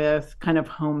starting with kind of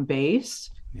home base.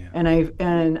 Yeah.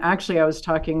 And actually I was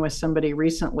talking with somebody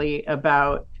recently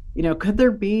about, could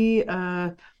there be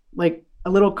like a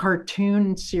little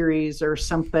cartoon series or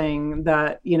something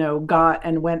that, got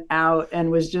and went out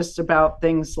and was just about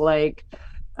things like,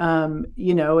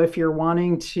 if you're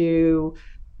wanting to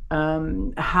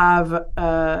have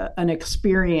an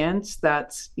experience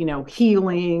that's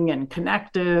healing and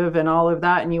connective and all of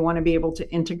that, and you want to be able to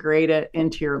integrate it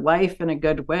into your life in a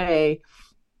good way.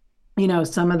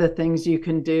 Some of the things you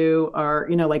can do are,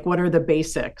 like, what are the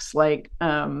basics, like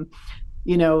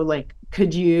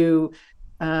could you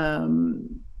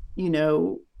um you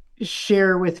know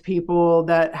share with people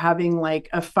that having like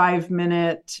a 5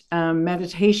 minute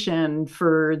meditation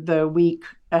for the week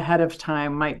ahead of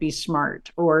time might be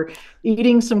smart, or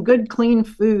eating some good clean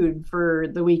food for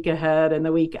the week ahead and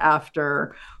the week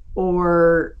after,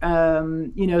 or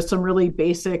some really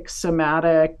basic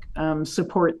somatic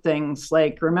support things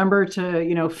like remember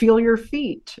to feel your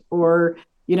feet, or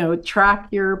track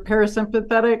your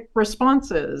parasympathetic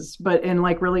responses, but in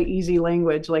like really easy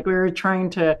language. Like we were trying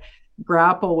to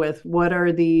grapple with what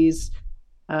are these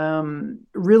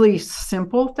really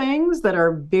simple things that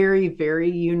are very, very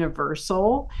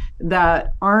universal,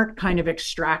 that aren't kind of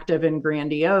extractive and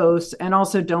grandiose, and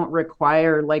also don't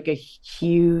require like a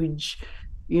huge,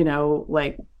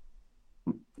 like,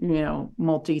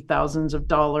 multi thousands of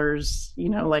dollars,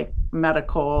 like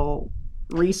medical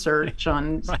research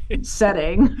on Right.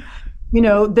 setting,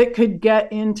 that could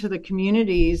get into the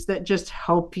communities that just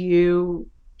help you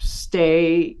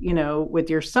stay, with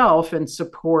yourself and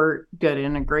support good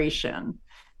integration.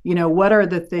 What are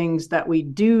the things that we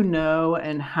do know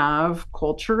and have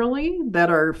culturally that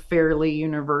are fairly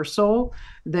universal,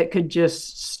 that could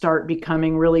just start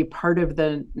becoming really part of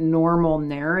the normal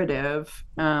narrative,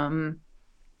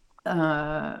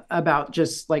 about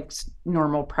just like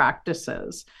normal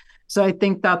practices. So I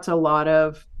think that's a lot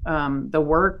of the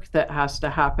work that has to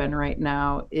happen right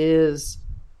now, is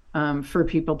for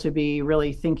people to be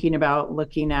really thinking about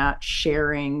looking at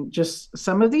sharing just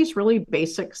some of these really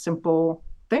basic, simple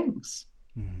things,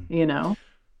 Mhm. you know?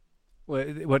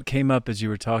 What came up as you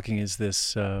were talking is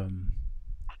this.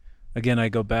 Again, I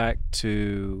go back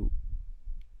to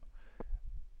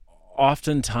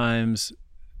oftentimes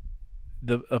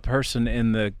a person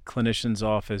in the clinician's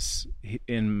office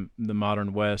in the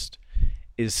modern West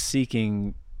is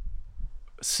seeking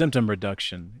symptom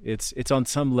reduction. It's on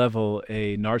some level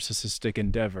a narcissistic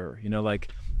endeavor. Like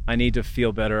I need to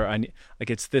feel better. Like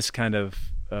it's this kind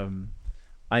of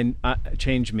I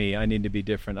change me. I need to be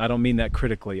different. I don't mean that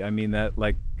critically. I mean that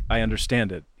like I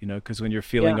understand it. Because when you're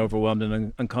feeling Yeah. overwhelmed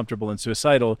and uncomfortable and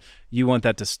suicidal, you want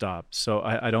that to stop. So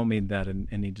I don't mean that in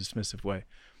any dismissive way.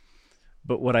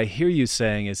 But what I hear you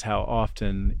saying is how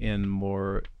often in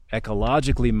more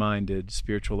ecologically minded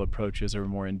spiritual approaches or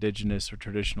more indigenous or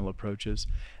traditional approaches,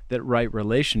 that right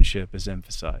relationship is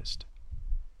emphasized.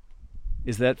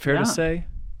 Is that fair to Yeah. say?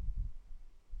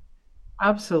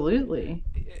 Absolutely.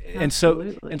 And so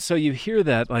Absolutely. and so you hear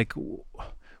that like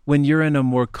when you're in a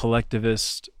more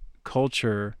collectivist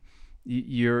culture,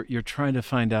 you're trying to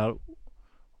find out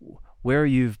where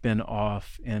you've been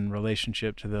off in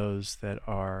relationship to those that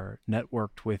are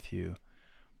networked with you.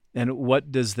 And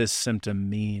what does this symptom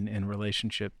mean in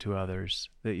relationship to others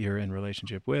that you're in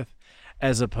relationship with,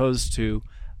 as opposed to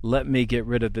let me get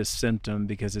rid of this symptom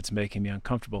because it's making me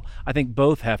uncomfortable? I think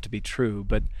both have to be true,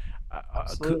 but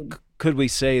Absolutely. could we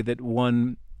say that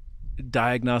one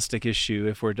diagnostic issue,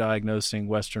 if we're diagnosing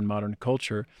Western modern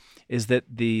culture, is that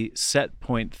the set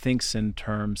point thinks in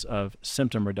terms of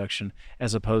symptom reduction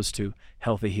as opposed to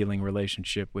healthy healing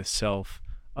relationship with self,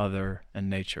 other, and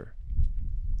nature?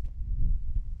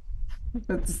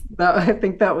 I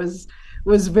think that was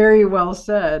very well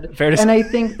said. Fair to say? And I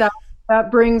think that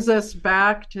that brings us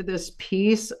back to this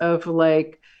piece of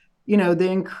like, the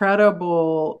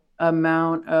incredible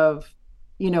amount of,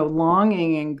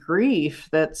 longing and grief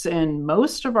that's in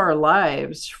most of our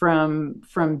lives from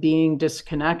being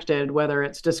disconnected, whether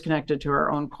it's disconnected to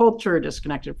our own culture,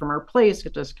 disconnected from our place,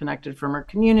 disconnected from our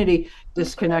community,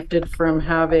 disconnected from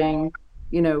having,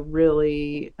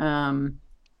 really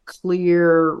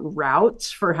clear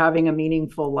routes for having a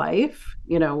meaningful life,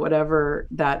 whatever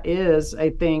that is.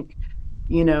 I think,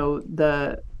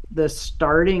 the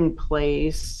starting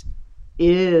place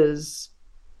is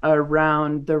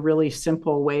around the really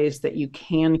simple ways that you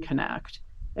can connect.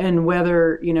 And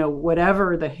whether,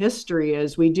 whatever the history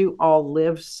is, we do all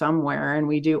live somewhere, and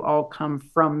we do all come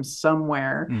from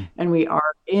somewhere, Mm. and we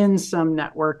are in some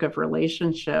network of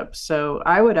relationships. So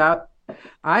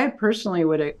I personally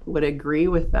would agree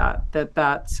with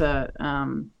that's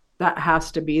that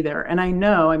has to be there. And I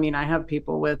know, I mean, I have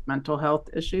people with mental health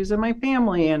issues in my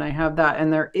family, and I have that,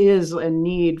 and there is a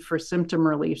need for symptom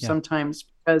relief Yeah. sometimes,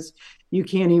 because you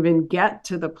can't even get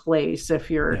to the place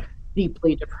if you're Yeah.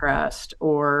 deeply depressed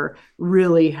or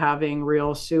really having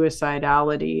real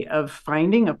suicidality, of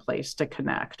finding a place to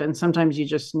connect. And sometimes you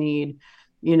just need,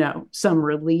 some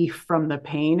relief from the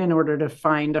pain in order to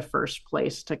find a first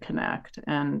place to connect.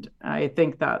 And I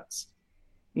think that's,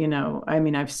 I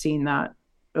mean, I've seen that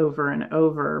over and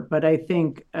over, but I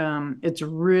think it's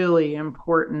really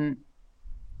important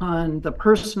on the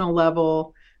personal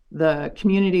level, the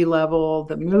community level,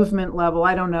 the movement level.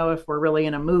 I don't know if we're really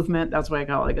in a movement. That's why I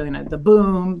call it,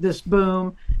 this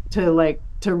boom, to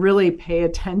really pay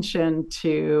attention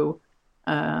to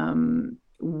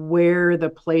where the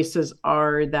places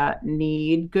are that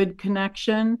need good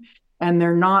connection. And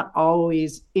they're not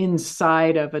always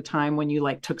inside of a time when you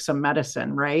like took some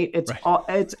medicine, right? Right.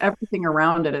 It's everything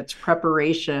around it. It's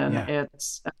preparation, Yeah.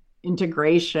 it's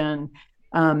integration,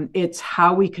 It's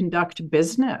how we conduct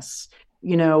business.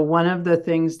 One of the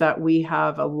things that we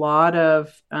have a lot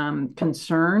of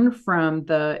concern from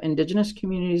the Indigenous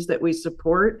communities that we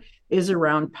support is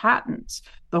around patents.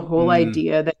 The whole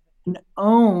idea that you can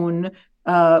own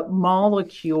a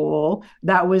molecule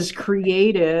that was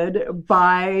created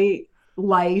by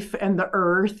life and the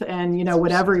earth and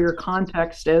whatever your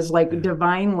context is, like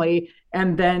divinely,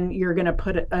 and then you're going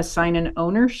to assign an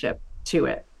ownership to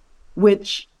it,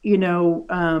 which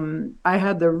I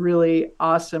had the really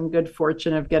awesome good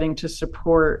fortune of getting to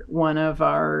support one of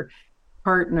our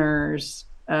partners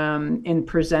in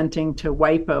presenting to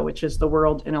WIPO, which is the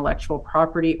World Intellectual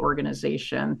Property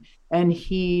Organization. And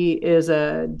he is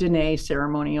a Dene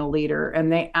ceremonial leader.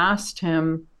 And they asked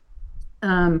him,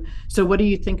 so what do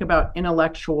you think about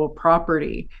intellectual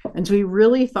property? And so he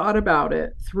really thought about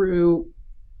it through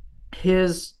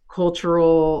his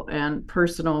cultural and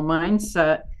personal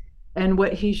mindset. And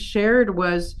what he shared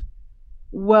was,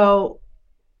 well,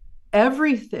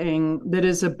 everything that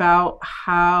is about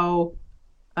how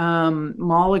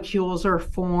molecules are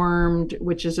formed,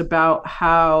 which is about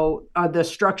how the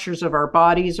structures of our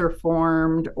bodies are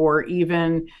formed, or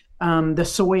even the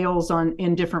soils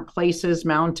in different places,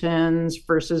 mountains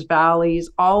versus valleys,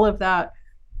 all of that,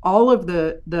 all of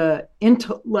the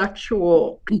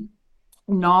intellectual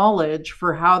knowledge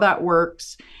for how that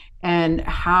works and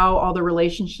how all the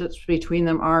relationships between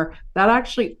them are, that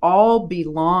actually all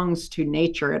belongs to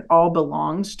nature. It all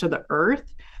belongs to the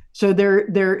earth. So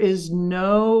there is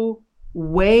no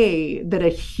way that a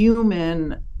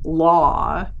human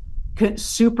law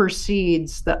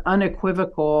supersedes the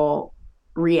unequivocal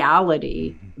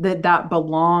reality that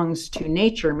belongs to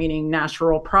nature, meaning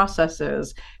natural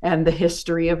processes and the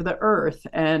history of the earth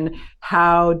and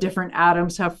how different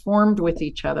atoms have formed with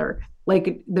each other.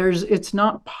 Like it's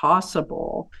not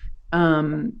possible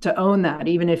to own that,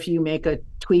 even if you make a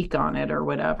tweak on it or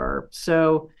whatever.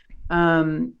 So,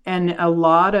 and a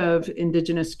lot of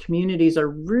Indigenous communities are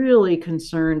really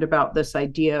concerned about this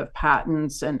idea of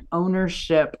patents and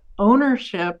ownership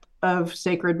of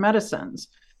sacred medicines,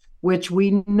 which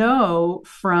we know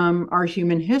from our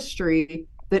human history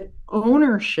that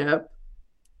ownership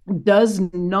does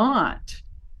not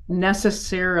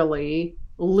necessarily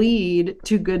lead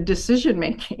to good decision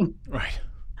making. Right.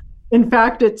 In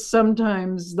fact, it's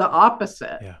sometimes the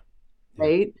opposite. Yeah.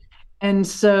 Right. And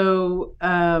so,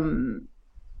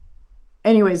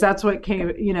 anyways, that's what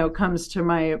comes to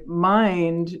my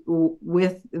mind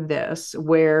with this,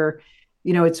 where,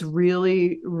 it's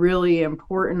really, really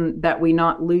important that we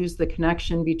not lose the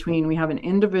connection between, we have an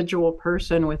individual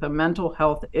person with a mental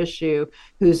health issue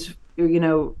who's,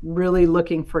 really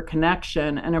looking for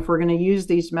connection. And if we're going to use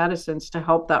these medicines to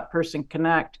help that person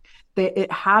connect,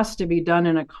 it has to be done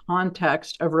in a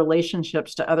context of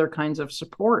relationships to other kinds of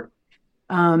support.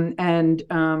 And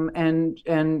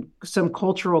some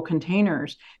cultural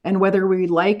containers. And whether we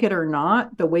like it or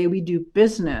not, the way we do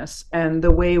business and the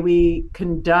way we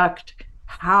conduct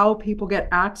how people get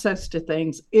access to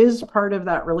things is part of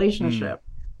that relationship.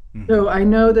 Mm-hmm. So I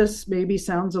know this maybe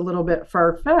sounds a little bit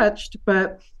far-fetched,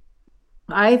 but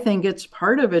I think it's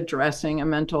part of addressing a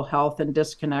mental health and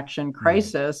disconnection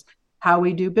crisis, how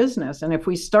we do business. And if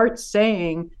we start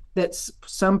saying that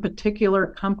some particular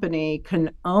company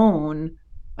can own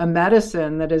a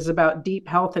medicine that is about deep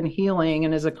health and healing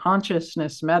and is a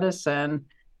consciousness medicine,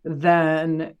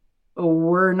 then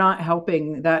we're not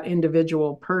helping that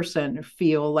individual person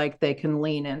feel like they can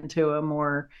lean into a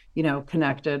more,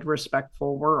 connected,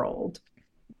 respectful world.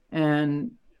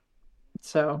 And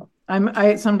so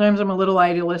sometimes I'm a little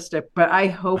idealistic, but I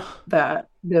hope that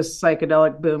this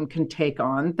psychedelic boom can take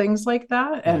on things like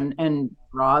that and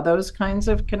draw those kinds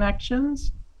of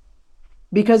connections.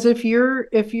 Because if you're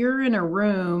in a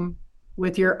room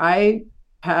with your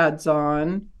iPads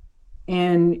on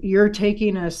and you're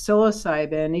taking a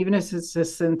psilocybin, even if it's a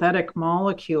synthetic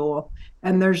molecule,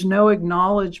 and there's no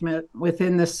acknowledgement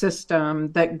within the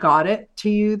system that got it to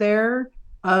you there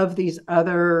of these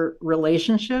other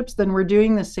relationships, then we're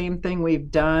doing the same thing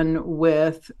we've done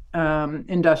with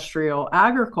industrial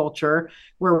agriculture,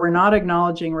 where we're not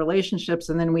acknowledging relationships.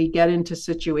 And then we get into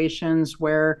situations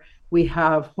where we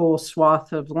have whole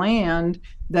swaths of land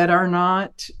that are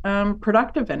not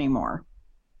productive anymore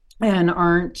and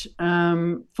aren't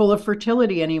full of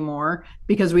fertility anymore,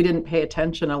 because we didn't pay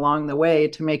attention along the way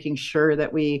to making sure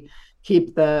that we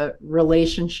keep the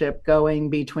relationship going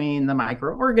between the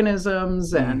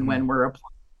microorganisms and when we're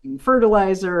applying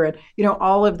fertilizer and,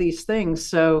 all of these things.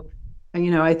 So,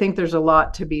 I think there's a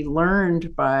lot to be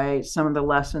learned by some of the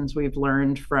lessons we've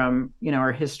learned from,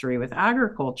 our history with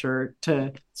agriculture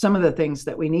to some of the things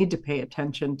that we need to pay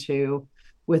attention to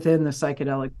within the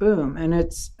psychedelic boom. And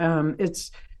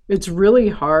it's really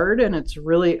hard and it's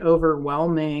really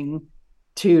overwhelming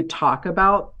to talk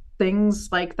about things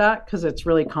like that because it's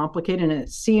really complicated. And it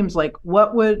seems like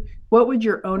what would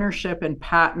your ownership and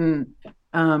patent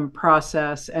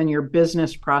process and your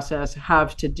business process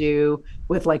have to do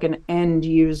with like an end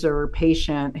user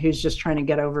patient who's just trying to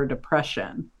get over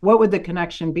depression? What would the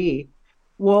connection be?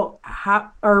 Well,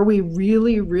 how are we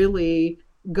really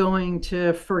going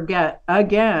to forget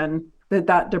again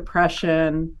that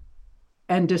depression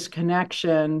and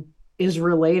disconnection is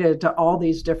related to all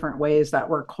these different ways that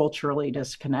we're culturally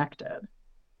disconnected?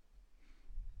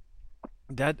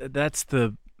 That's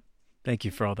the thank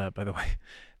you for all that, by the way.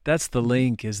 That's the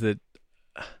link, is that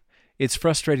it's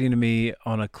frustrating to me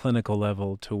on a clinical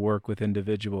level to work with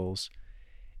individuals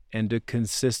and to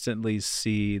consistently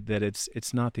see that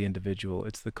it's not the individual,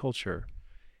 it's the culture.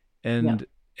 Yeah.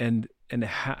 And and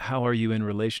how are you in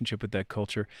relationship with that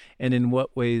culture? And in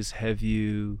what ways have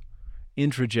you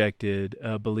introjected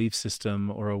a belief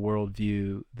system or a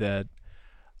worldview that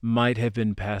might have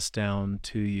been passed down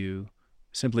to you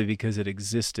simply because it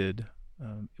existed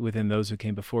within those who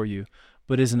came before you,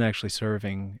 but isn't actually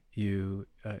serving you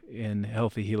in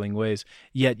healthy, healing ways,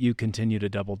 yet you continue to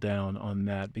double down on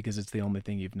that because it's the only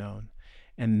thing you've known.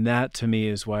 And that, to me,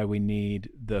 is why we need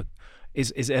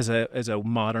is as a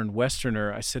modern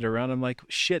Westerner, I sit around, I'm like,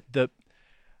 shit, the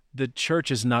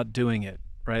church is not doing it.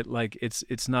 Right, like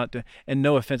it's not, and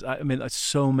no offense, I mean,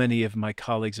 so many of my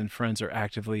colleagues and friends are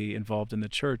actively involved in the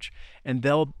church, and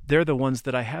they're the ones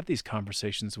that I have these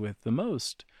conversations with the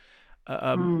most,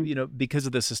 because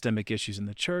of the systemic issues in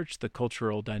the church, the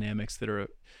cultural dynamics that are,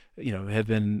 have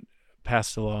been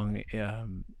passed along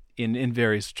in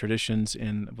various traditions,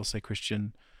 in, we'll say,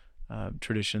 Christian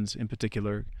traditions in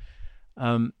particular,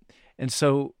 and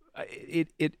so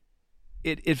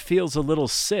it feels a little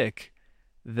sick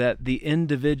that the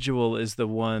individual is the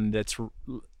one that's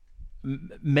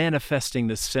manifesting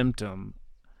the symptom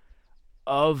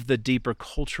of the deeper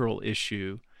cultural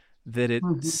issue, that it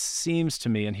seems to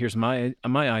me, and here's my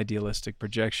idealistic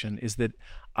projection, is that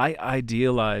I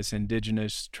idealize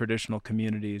indigenous traditional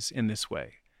communities in this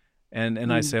way.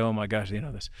 And I say, oh my gosh,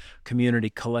 this community,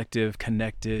 collective,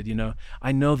 connected,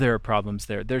 I know there are problems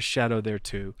there. There's shadow there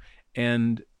too.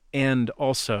 And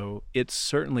also, it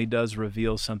certainly does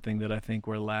reveal something that I think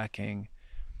we're lacking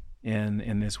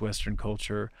in this Western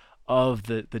culture, of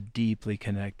the deeply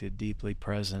connected, deeply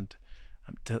present,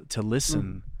 to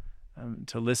listen,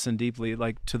 to listen deeply,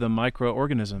 like to the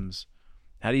microorganisms.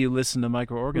 How do you listen to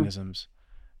microorganisms?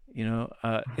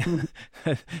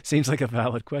 Seems like a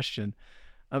valid question.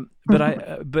 But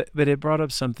it brought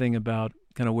up something about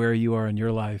kind of where you are in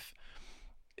your life.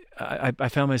 I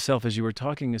found myself, as you were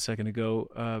talking a second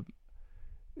ago,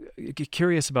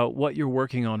 curious about what you're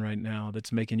working on right now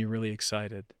that's making you really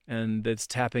excited and that's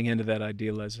tapping into that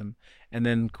idealism. And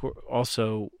then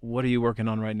also, what are you working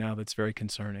on right now that's very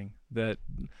concerning, that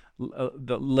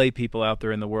the lay people out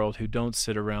there in the world who don't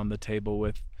sit around the table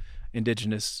with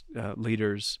indigenous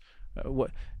leaders,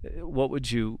 what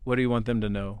do you want them to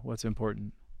know? What's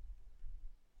important?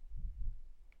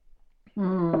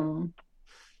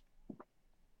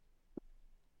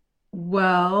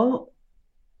 Well,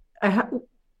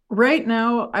 right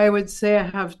now, I would say I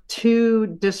have two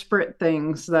disparate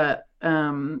things that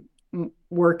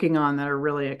working on that are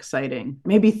really exciting.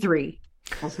 Maybe three.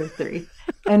 I'll say three.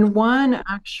 And one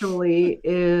actually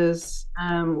is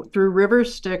through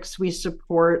RiverStyx, we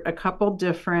support a couple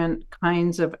different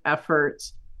kinds of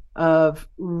efforts of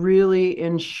really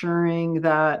ensuring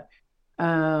that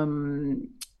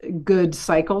good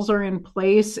cycles are in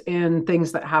place in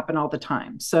things that happen all the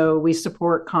time. So we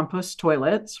support compost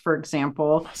toilets, for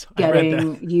example,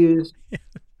 getting used.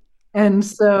 And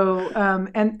so,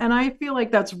 and I feel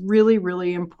like that's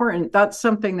really important. That's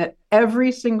something that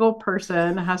every single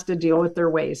person has to deal with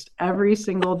their waste every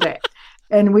single day.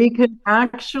 And we could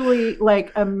actually,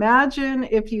 like, imagine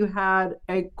if you had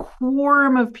a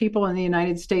quorum of people in the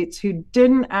United States who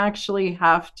didn't actually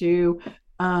have to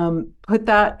put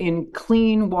that in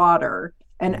clean water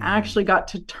and actually got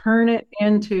to turn it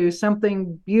into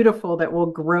something beautiful that will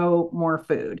grow more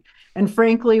food. And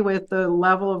frankly, with the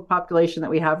level of population that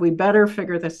we have, we better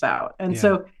figure this out. And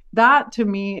so that, to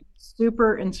me,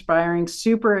 super inspiring,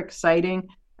 super exciting.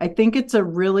 I think it's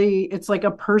like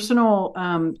a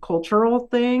personal cultural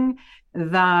thing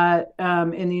that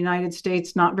in the United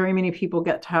States, not very many people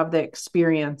get to have the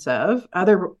experience of.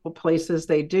 Other places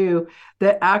they do,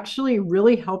 that actually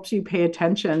really helps you pay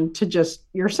attention to just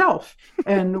yourself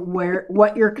and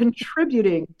what you're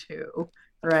contributing to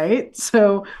right?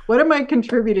 So, what am I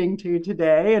contributing to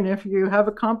today? And if you have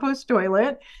a compost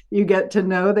toilet, you get to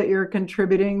know that you're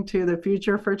contributing to the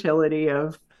future fertility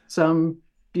of some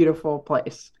beautiful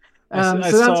place.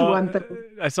 I So that's saw one thing.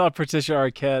 I saw Patricia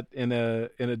Arquette in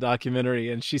a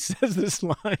documentary, and she says this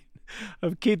line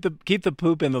of keep the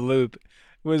poop in the loop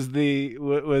was the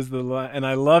line, and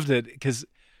I loved it because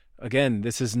again,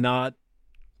 this is not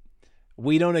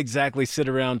we don't exactly sit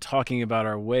around talking about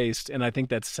our waste, and I think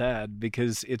that's sad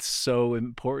because it's so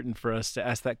important for us to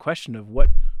ask that question of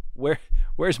where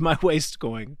where's my waste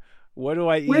going? What do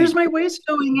I Where's eat? my waste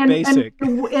going? Basic.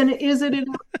 And is it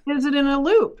in a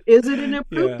loop? Is it in a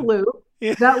poop Yeah. loop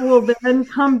Yeah. that will then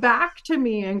come back to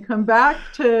me and come back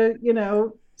to, Totally.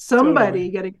 somebody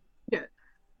getting it?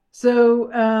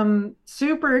 So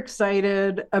super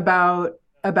excited about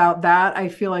that. I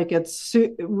feel like it's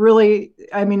really,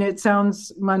 I mean, it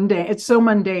sounds mundane. It's so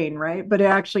mundane, right? But it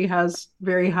actually has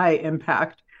very high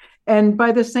impact. And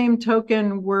by the same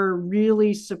token, we're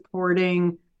really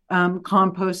supporting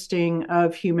composting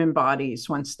of human bodies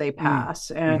once they Mm.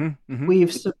 pass. And Mm-hmm. Mm-hmm.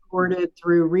 we've supported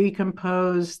through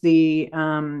Recompose the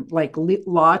like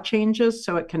law changes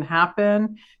so it can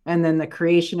happen, and then the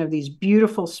creation of these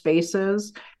beautiful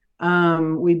spaces.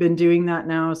 We've been doing that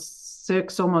now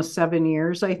 6, almost 7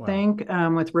 years, I Wow. think,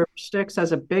 with RiverStyx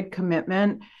as a big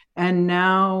commitment. And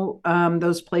now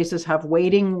those places have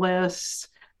waiting lists.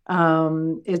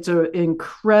 It's an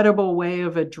incredible way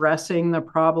of addressing the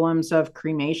problems of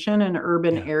cremation in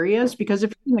urban Yeah. areas. Because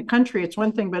if you're in the country, it's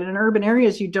one thing, but in urban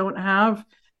areas, you don't have,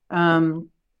 um,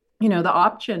 the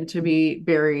option to be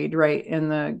buried right in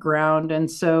the ground. And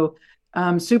so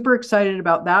I'm super excited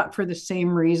about that for the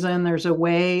same reason. There's a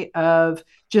way of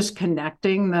just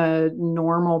connecting the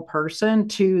normal person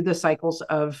to the cycles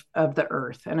of the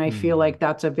earth. And I feel Mm. like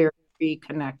that's a very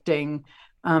connecting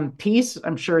piece.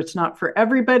 I'm sure it's not for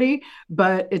everybody,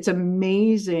 but it's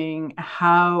amazing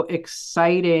how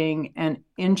exciting and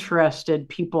interested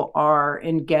people are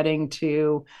in getting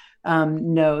to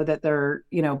know that their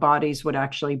bodies would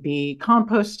actually be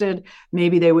composted.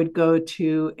 Maybe they would go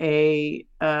to a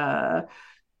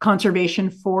conservation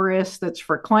forest that's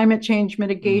for climate change Mm.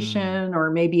 mitigation, or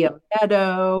maybe a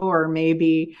meadow, or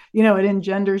maybe it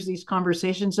engenders these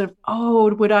conversations of,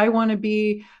 oh, would I want to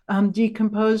be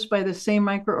decomposed by the same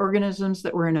microorganisms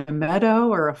that were in a meadow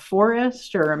or a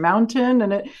forest or a mountain?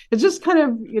 And it's just kind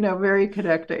of very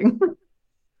connecting.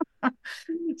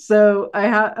 So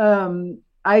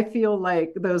I feel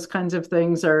like those kinds of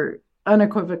things are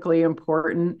unequivocally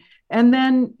important. And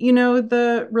then,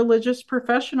 the religious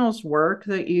professionals work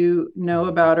that Mm.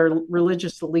 about, or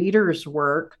religious leaders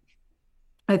work,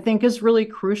 I think is really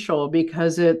crucial,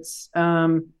 because it's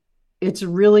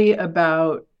really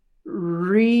about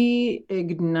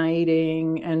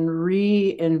reigniting and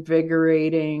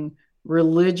reinvigorating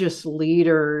religious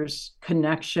leaders'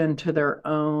 connection to their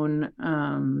own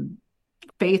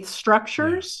faith Yeah.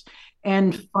 structures,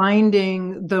 and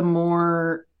finding the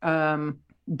more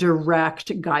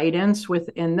direct guidance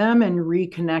within them and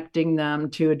reconnecting them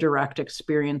to a direct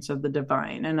experience of the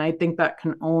divine. And I think that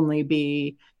can only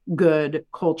be good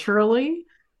culturally.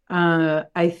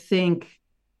 I think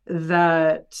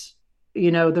that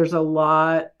there's a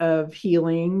lot of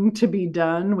healing to be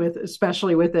done with,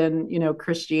 especially within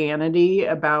Christianity,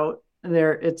 about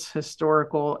its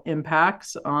historical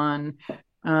impacts on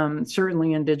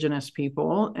certainly Indigenous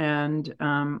people and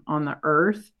on the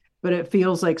earth. But it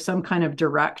feels like some kind of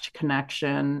direct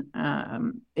connection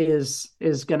is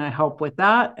going to help with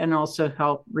that, and also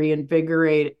help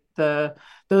reinvigorate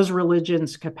those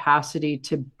religions' capacity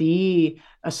to be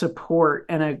a support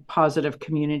and a positive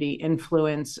community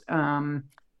influence, and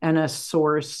a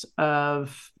source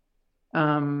of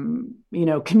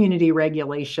community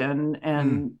regulation,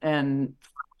 Mm. and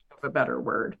a better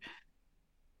word.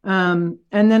 And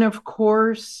then, of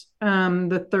course,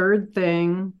 the third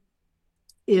thing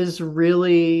is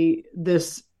really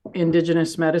this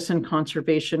Indigenous medicine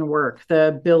conservation work. The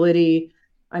ability,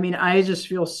 I mean, I just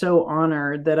feel so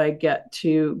honored that I get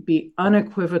to be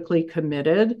unequivocally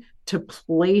committed to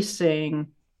placing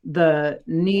the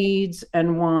needs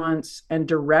and wants and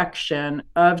direction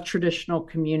of traditional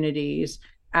communities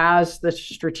as the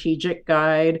strategic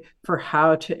guide for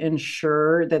how to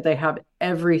ensure that they have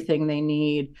everything they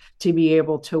need to be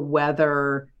able to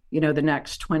weather the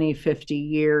next 20, 50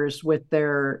 years with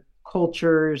their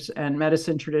cultures and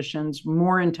medicine traditions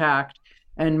more intact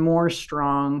and more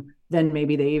strong than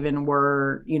maybe they even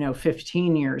were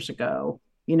 15 years ago,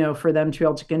 for them to be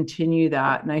able to continue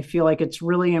that. And I feel like it's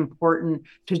really important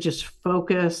to just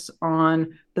focus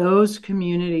on those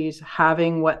communities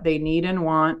having what they need and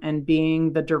want, and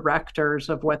being the directors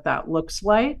of what that looks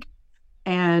like,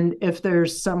 And if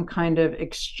there's some kind of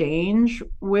exchange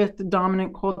with the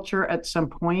dominant culture at some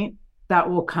point, that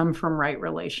will come from right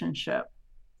relationship.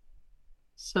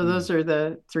 So those are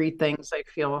the three things I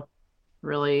feel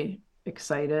really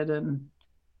excited and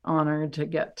honored to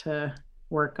get to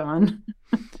work on.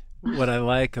 What I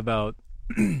like about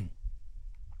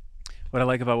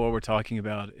what we're talking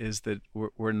about is that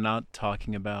we're not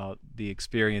talking about the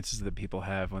experiences that people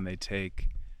have when they take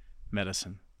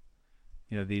medicine.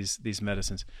 You know, these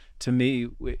medicines. To me,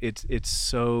 it's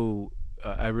so.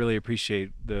 I really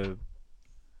appreciate the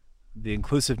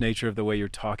inclusive nature of the way you're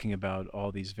talking about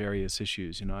all these various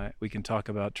issues. You know, we can talk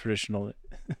about traditional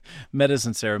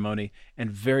medicine ceremony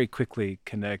and very quickly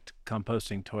connect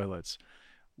composting toilets,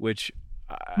 which,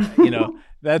 you know,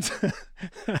 that's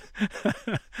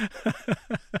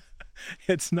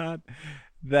it's not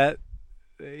that,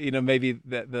 you know, maybe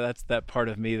that's that part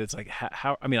of me that's like,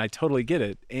 how, I mean, I totally get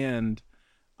it. And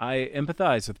I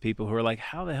empathize with people who are like,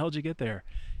 how the hell did you get there?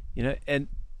 You know,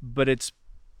 but it's,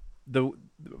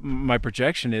 my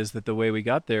projection is that the way we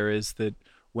got there is that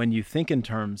when you think in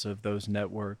terms of those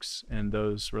networks and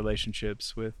those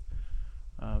relationships with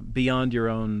beyond your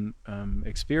own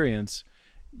experience,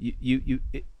 you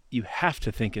have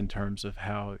to think in terms of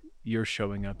how you're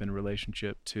showing up in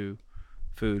relationship to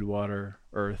food, water,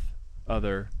 earth,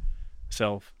 other,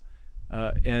 self,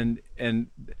 and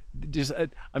just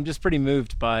I'm just pretty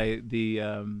moved by the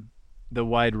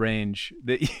wide range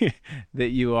that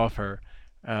you offer.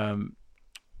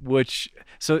 Which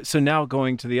so now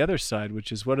going to the other side,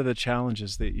 which is what are the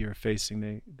challenges that you're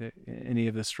facing, any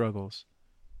of the struggles?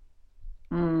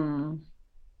 Mm.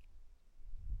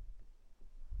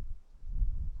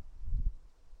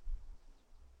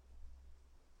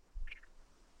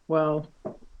 Well,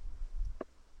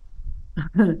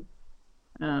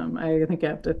 I think I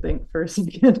have to think for a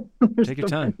second. Take your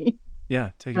time. Yeah,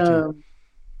 take your time.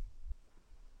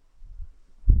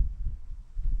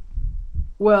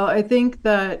 Well, I think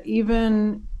that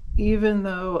even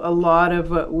though a lot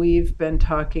of what we've been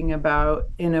talking about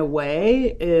in a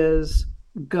way is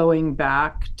going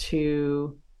back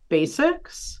to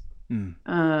basics,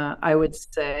 I would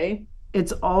say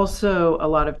it's also a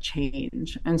lot of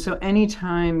change. And so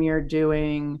anytime you're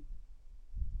doing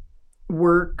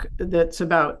work that's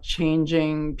about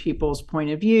changing people's point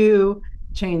of view,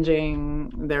 changing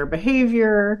their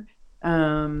behavior,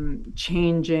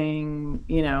 changing,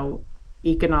 you know,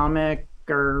 economic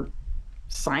or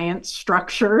science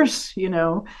structures, you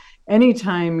know,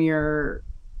 anytime you're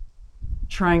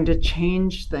trying to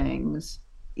change things,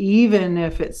 even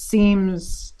if it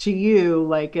seems to you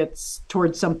like it's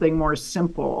towards something more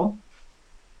simple,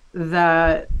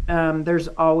 that there's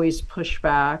always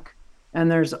pushback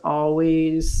and there's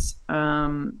always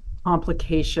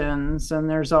complications and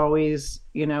there's always,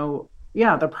 you know,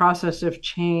 yeah, the process of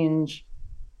change.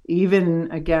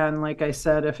 Even again, like I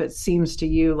said, if it seems to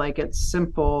you like it's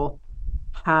simple,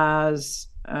 has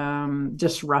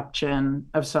disruption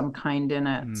of some kind in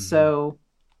it. So,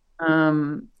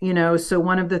 you know, so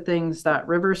one of the things that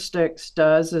RiverStyx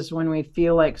does is when we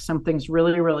feel like something's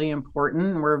really, really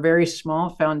important, we're a very small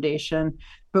foundation,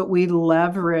 but we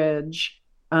leverage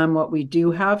what we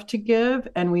do have to give,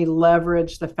 and we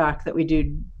leverage the fact that we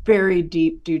do very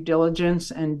deep due diligence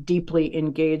and deeply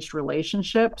engaged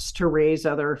relationships to raise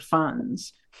other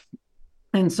funds.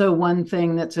 And so one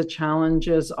thing that's a challenge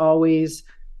is always,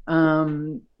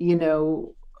 you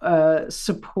know,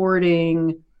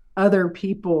 supporting other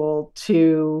people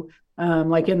to,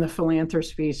 like in the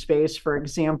philanthropy space, for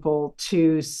example,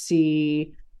 to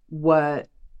see what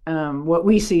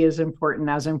we see as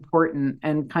important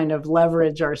and kind of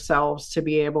leverage ourselves to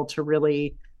be able to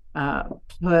really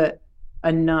put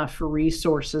enough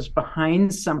resources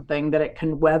behind something that it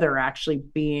can weather actually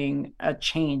being a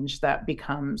change that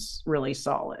becomes really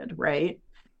solid, right?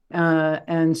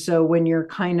 And so when you're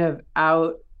kind of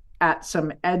out at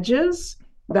some edges,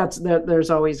 there's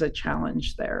always a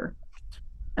challenge there.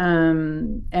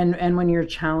 And when you're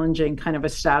challenging kind of a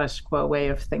status quo way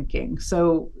of thinking.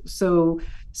 So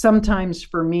sometimes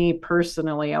for me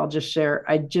personally, I'll just share,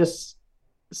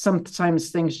 sometimes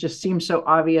things just seem so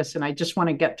obvious and I just want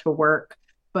to get to work,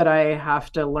 but I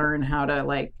have to learn how to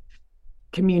like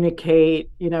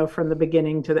communicate, you know, from the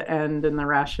beginning to the end and the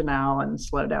rationale and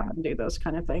slow down and do those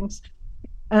kind of things.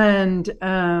 And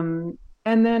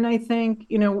then I think,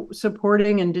 you know,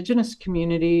 supporting Indigenous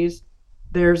communities,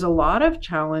 there's a lot of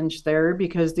challenge there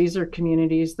because these are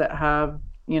communities that have,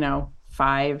 you know,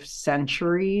 5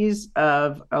 centuries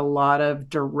of a lot of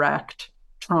direct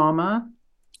trauma.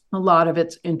 A lot of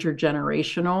it's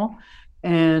intergenerational.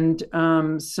 And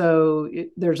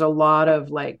there's a lot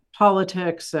of like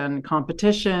politics and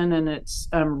competition, and it's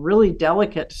really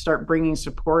delicate to start bringing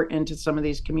support into some of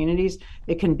these communities.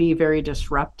 It can be very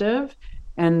disruptive.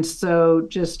 And so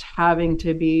just having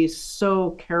to be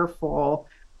so careful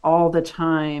all the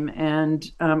time and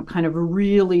kind of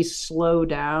really slow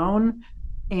down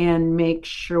and make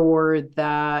sure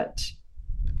that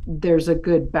there's a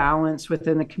good balance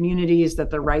within the communities,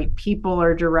 that the right people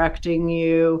are directing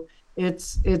you.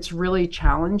 It's really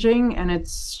challenging, and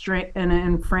it's straight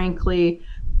and frankly,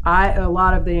 a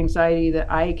lot of the anxiety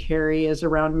that I carry is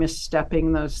around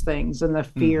misstepping those things and the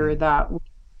Mm-hmm. fear that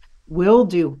will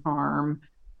do harm,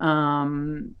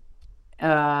 um,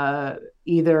 uh,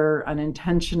 either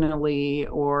unintentionally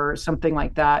or something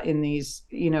like that, in these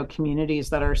communities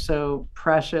that are so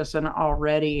precious and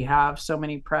already have so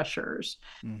many pressures.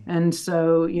 Mm-hmm. And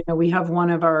so we have one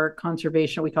of our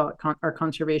conservation, we call it our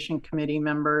conservation committee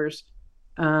members,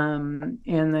 in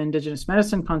the Indigenous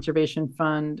Medicine Conservation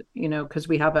Fund, because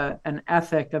we have an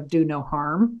ethic of do no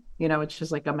harm, which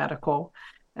is like a medical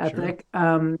Sure. ethic,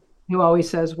 who always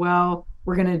says, well,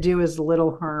 we're going to do as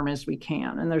little harm as we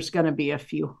can, and there's going to be a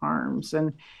few harms.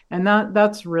 And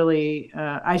that's really,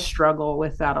 I struggle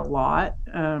with that a lot,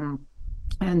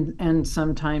 and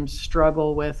sometimes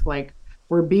struggle with, like,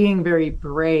 we're being very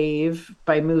brave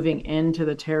by moving into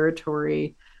the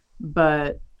territory,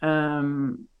 but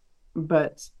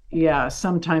but yeah,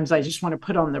 sometimes I just want to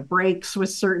put on the brakes with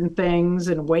certain things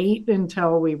and wait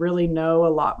until we really know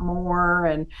a lot more.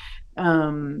 And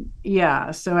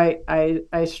yeah, so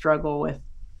I struggle with,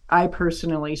 I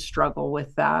personally struggle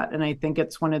with that. And I think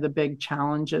it's one of the big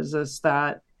challenges, is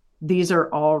that these are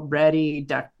already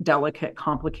delicate,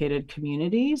 complicated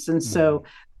communities. And Mm-hmm. so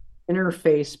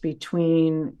interface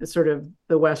between sort of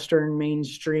the Western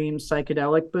mainstream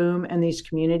psychedelic boom and these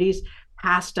communities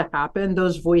has to happen.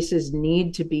 Those voices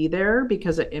need to be there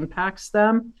because it impacts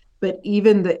them. But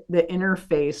even the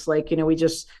interface, like, we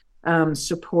just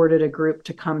supported a group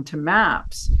to come to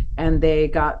MAPS, and they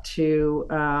got to,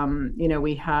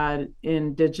 we had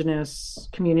Indigenous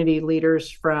community leaders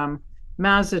from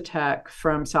Mazatec,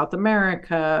 from South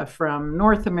America, from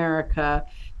North America,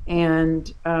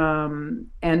 and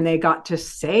they got to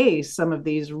say some of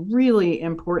these really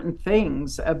important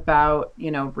things about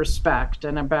respect,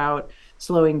 and about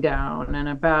slowing down, and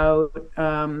about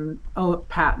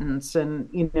patents, and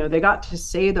they got to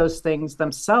say those things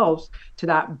themselves to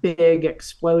that big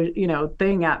explosion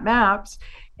thing at MAPS.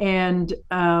 And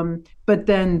but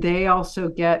then they also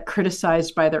get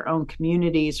criticized by their own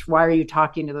communities. Why are you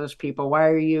talking to those people? Why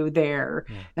are you there?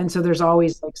 Yeah. And so there's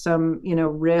always like some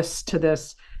risk to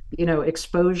this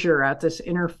exposure at this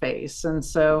interface. And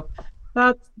so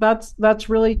that's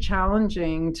really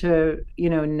challenging to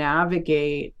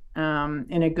navigate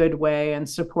in a good way, and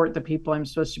support the people I'm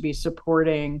supposed to be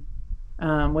supporting,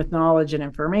 with knowledge and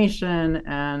information,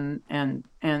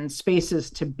 and spaces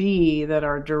to be that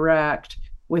are direct,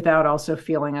 without also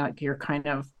feeling like you're kind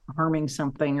of harming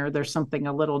something, or there's something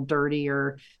a little dirty,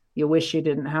 or you wish you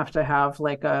didn't have to have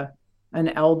like an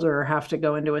elder have to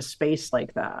go into a space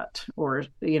like that, or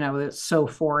it's so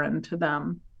foreign to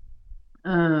them.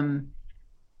 um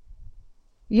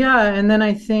yeah, and then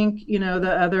I think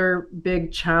the other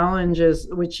big challenges,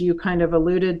 which you kind of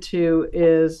alluded to,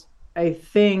 is, I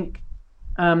think,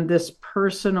 this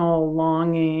personal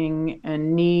longing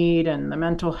and need, and the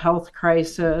mental health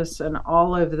crisis, and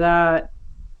all of that.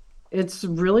 It's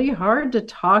really hard to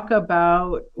talk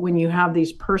about when you have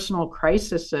these personal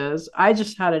crises. I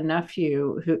just had a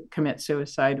nephew who commit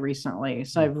suicide recently,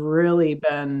 so I've really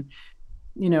been,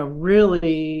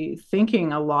 really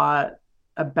thinking a lot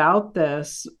about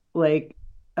this. Like,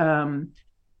 um,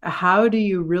 how do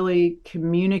you really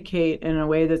communicate in a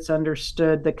way that's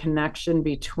understood, the connection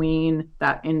between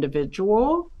that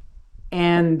individual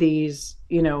and these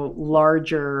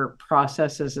larger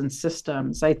processes and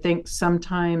systems? I think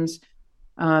sometimes,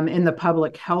 in the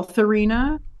public health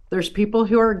arena, there's people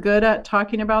who are good at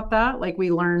talking about that. Like we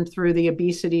learned through the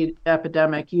obesity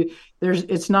epidemic,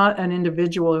 it's not an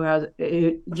individual who has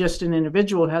just an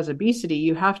individual who has obesity.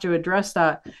 You have to address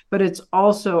that, but it's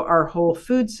also our whole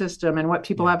food system, and what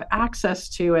people Yeah. have access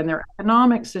to, and their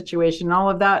economic situation, and all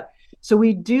of that. So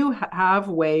we do have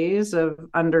ways of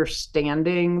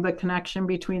understanding the connection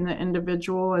between the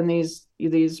individual and these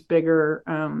bigger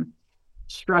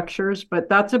structures, but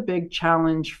that's a big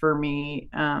challenge for me.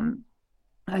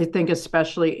 I think,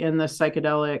 especially in the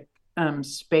psychedelic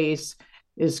space,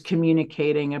 is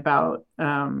communicating about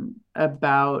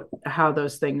how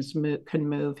those things can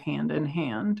move hand in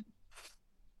hand.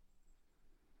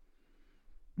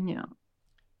 Yeah.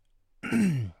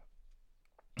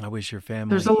 I wish your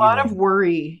family There's a lot of healing.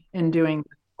 worry in doing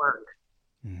this work.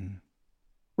 Mm-hmm.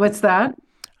 What's that?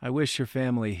 I wish your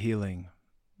family healing.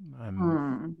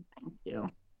 Thank you.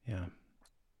 Yeah. Thank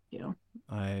you.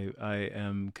 I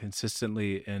am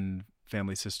consistently in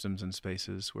family systems and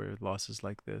spaces where losses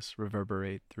like this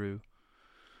reverberate through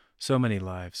so many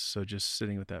lives. So just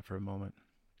sitting with that for a moment.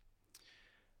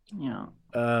 Yeah.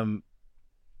 Um,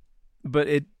 but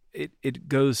it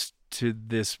goes to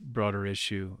this broader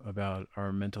issue about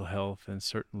our mental health, and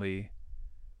certainly,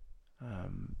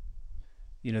 um,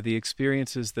 the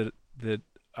experiences that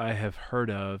I have heard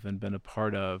of and been a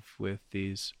part of with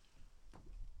these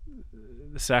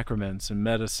sacraments and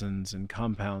medicines and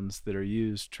compounds that are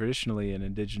used traditionally in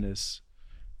indigenous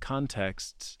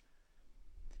contexts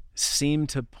seem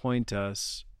to point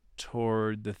us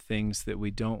toward the things that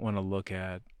we don't want to look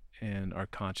at in our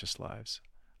conscious lives,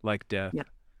 like death, Yeah.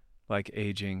 like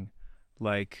aging,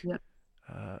 like Yeah.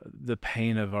 the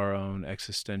pain of our own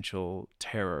existential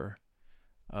terror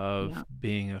of Yeah.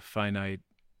 being a finite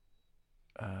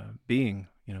being,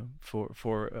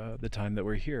 for the time that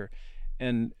we're here,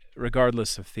 and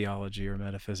regardless of theology or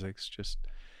metaphysics. Just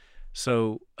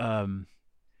so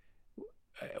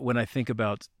when I think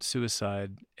about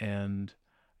suicide, and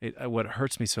what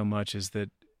hurts me so much is that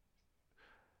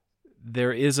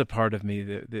there is a part of me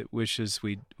that wishes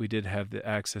we did have the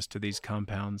access to these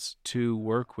compounds to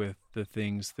work with the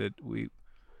things that we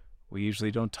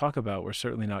usually don't talk about. We're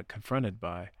certainly not confronted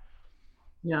by.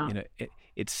 Yeah.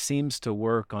 It seems to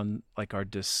work on like our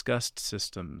disgust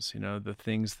systems, the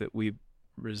things that we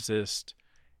resist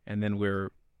and then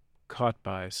we're caught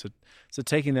by. So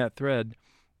taking that thread,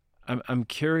 I'm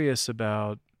curious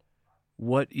about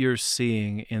what you're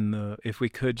seeing if we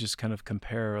could just kind of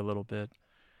compare a little bit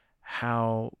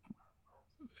how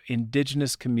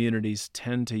indigenous communities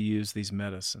tend to use these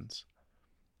medicines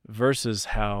versus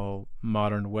how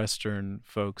modern Western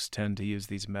folks tend to use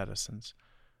these medicines.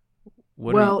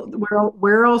 What are you? Well,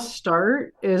 where I'll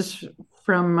start is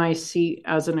from my seat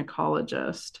as an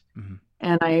ecologist. Mm-hmm.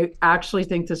 And I actually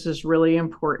think this is really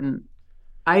important.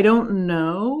 I don't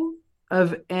know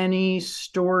of any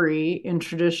story in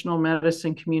traditional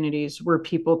medicine communities where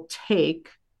people take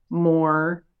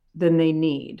more than they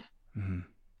need. Mm-hmm.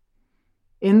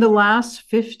 In the last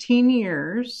 15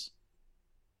 years,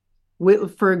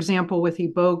 for example, with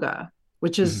Iboga,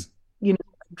 which Mm-hmm. is,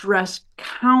 addressed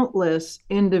countless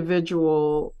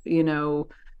individual,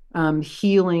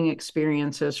 healing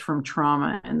experiences from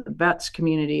trauma in the vets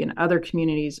community and other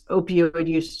communities, opioid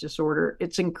use disorder.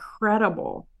 It's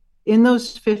incredible. In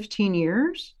those 15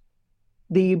 years,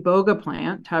 the iboga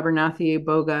plant, Tabernathia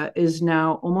iboga, is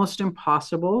now almost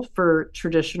impossible for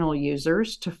traditional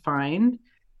users to find.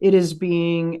 It is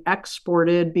being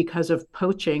exported because of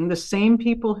poaching. The same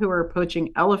people who are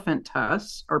poaching elephant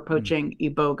tusks are poaching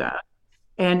iboga.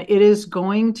 And it is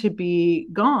going to be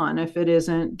gone if it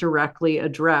isn't directly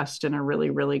addressed in a really,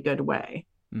 really good way.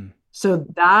 Mm. So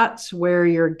that's where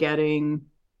you're getting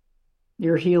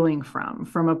your healing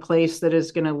from a place that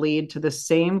is going to lead to the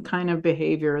same kind of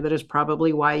behavior that is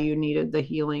probably why you needed the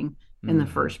healing in the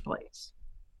first place.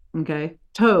 Okay.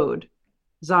 Toad,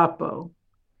 Zappo,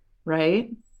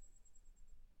 right,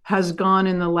 has gone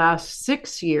in the last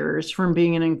 6 years from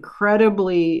being an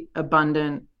incredibly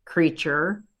abundant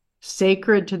creature,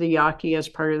 sacred to the Yaqui as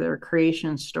part of their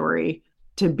creation story,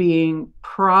 to being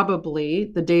probably,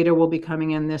 the data will be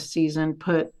coming in this season,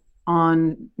 put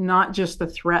on not just the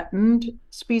threatened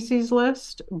species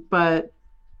list, but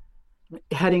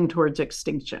heading towards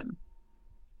extinction.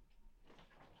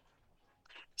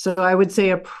 So I would say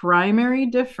a primary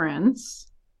difference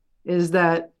is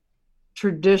that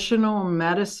traditional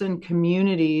medicine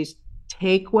communities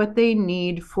take what they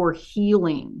need for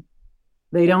healing.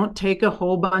 They don't take a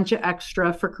whole bunch of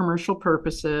extra for commercial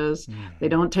purposes. Mm-hmm. They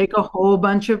don't take a whole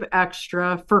bunch of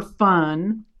extra for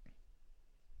fun,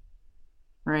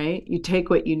 right? You take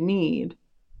what you need.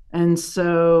 And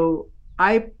so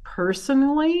I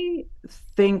personally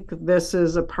think this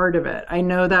is a part of it. I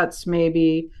know that's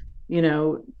maybe,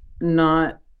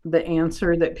 not the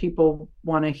answer that people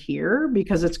want to hear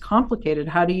because it's complicated.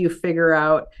 How do you figure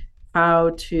out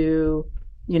how to,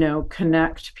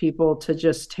 connect people to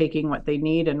just taking what they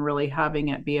need and really having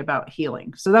it be about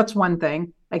healing? So that's one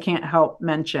thing I can't help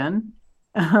mention.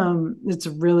 It's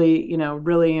really,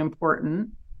 really important.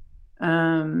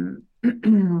 Even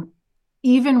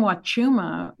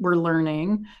Wachuma, we're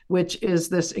learning, which is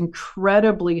this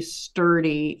incredibly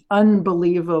sturdy,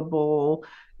 unbelievable,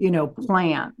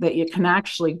 plant that you can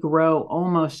actually grow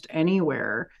almost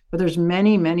anywhere. but there's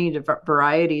many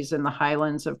varieties in the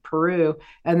highlands of Peru,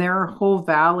 and there are whole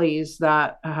valleys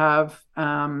that have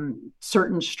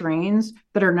certain strains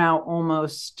that are now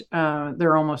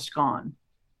they're almost gone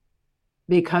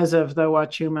because of the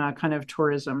Wachuma kind of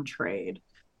tourism trade.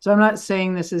 So I'm not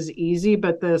saying this is easy,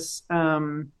 but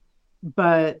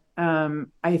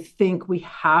I think we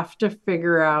have to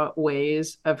figure out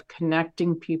ways of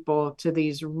connecting people to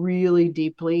these really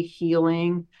deeply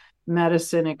healing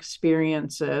medicine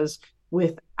experiences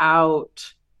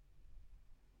without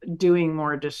doing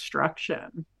more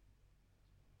destruction.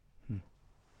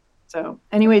 So,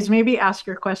 anyways, maybe ask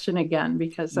your question again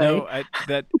because No,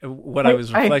 what I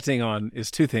was I reflecting on is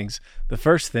two things. The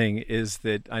first thing is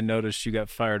that I noticed you got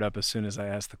fired up as soon as I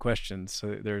asked the question.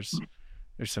 So there's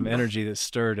some energy that's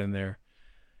stirred in there.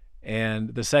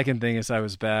 And the second thing is I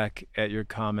was back at your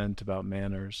comment about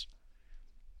manners,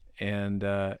 and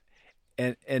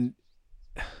and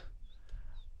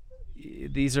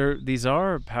these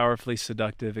are powerfully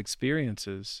seductive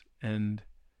experiences, and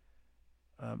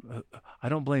I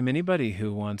don't blame anybody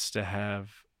who wants to have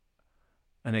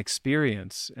an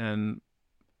experience and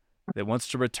that wants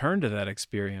to return to that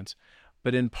experience.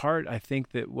 But in part, I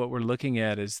think that what we're looking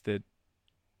at is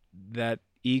that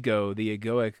ego, the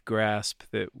egoic grasp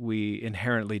that we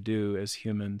inherently do as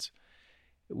humans,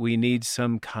 we need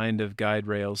some kind of guide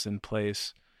rails in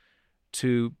place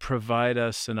to provide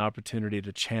us an opportunity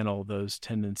to channel those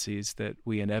tendencies that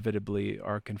we inevitably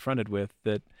are confronted with,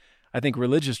 that I think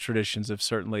religious traditions have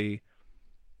certainly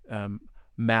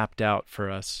mapped out for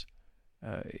us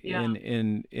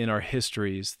in our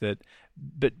histories.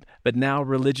 But now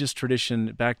religious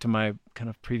tradition, back to my kind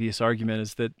of previous argument,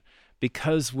 is that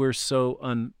because we're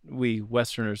we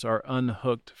Westerners are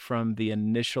unhooked from the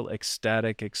initial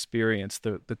ecstatic experience,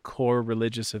 the core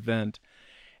religious event,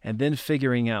 and then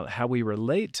figuring out how we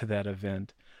relate to that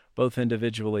event, both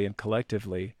individually and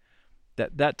collectively,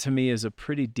 that to me is a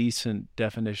pretty decent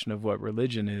definition of what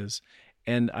religion is.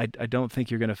 And I don't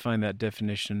think you're going to find that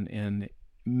definition in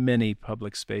many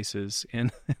public spaces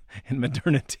in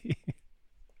modernity.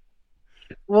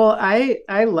 Well,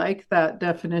 I like that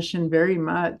definition very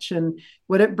much. And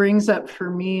what it brings up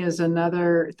for me is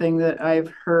another thing that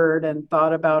I've heard and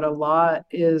thought about a lot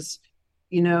is,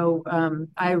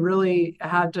 I really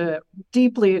had to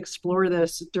deeply explore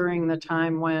this during the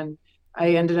time when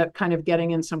I ended up kind of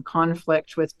getting in some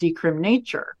conflict with Decrim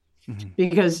Nature, Mm-hmm.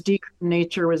 because Decrim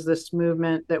Nature was this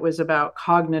movement that was about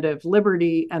cognitive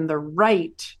liberty and the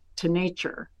right to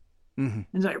nature. Mm-hmm.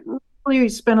 And so I really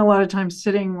spent a lot of time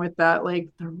sitting with that, like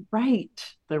the right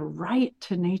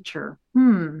to nature.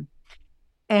 And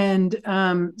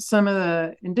some of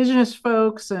the indigenous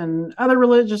folks and other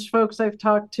religious folks I've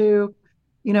talked to,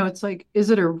 it's like,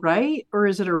 is it a right or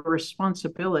is it a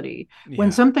responsibility? Yeah.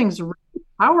 When something's really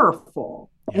powerful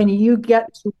and you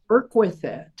get to work with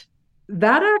it,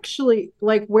 that actually,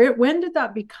 like, when did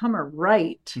that become a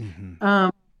right? Mm-hmm.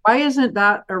 Why isn't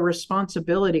that a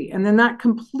responsibility? And then that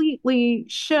completely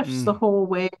shifts the whole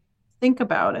way to think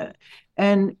about it.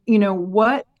 And,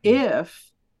 what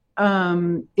if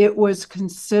it was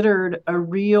considered a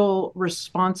real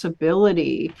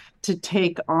responsibility to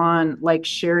take on, like,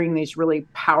 sharing these really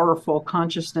powerful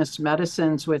consciousness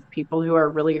medicines with people who are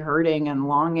really hurting and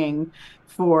longing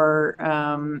for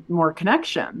more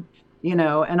connection,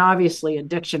 and obviously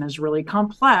addiction is really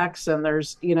complex, and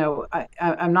there's,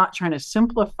 I'm not trying to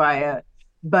simplify it,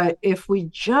 but if we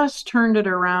just turned it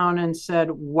around and said,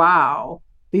 wow,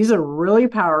 these are really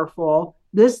powerful,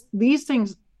 these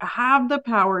things have the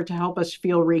power to help us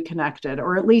feel reconnected,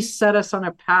 or at least set us on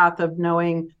a path of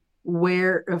knowing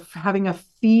of having a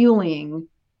feeling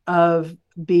of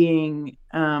being,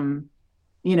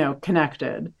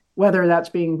 connected, whether that's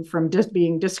being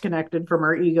disconnected from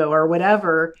our ego or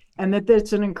whatever, and that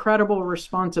it's an incredible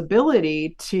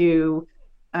responsibility to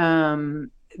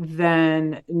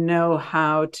then know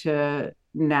how to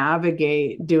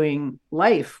navigate doing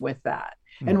life with that.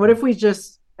 Mm-hmm. And what if we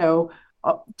just,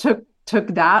 took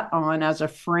that on as a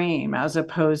frame as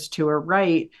opposed to a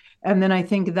right? And then I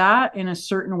think that in a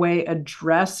certain way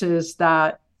addresses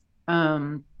that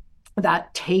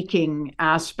taking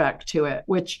aspect to it,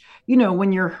 which,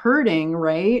 when you're hurting,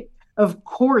 right? Of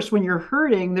course, when you're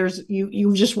hurting, there's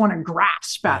you just want to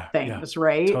grasp at things,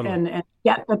 right? Totally. And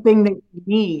get the thing that you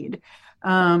need.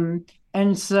 And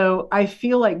so I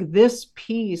feel like this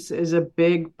piece is a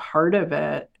big part of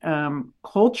it,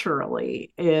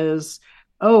 culturally, is,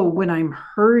 when I'm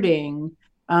hurting,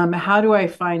 how do I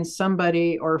find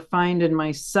somebody or find in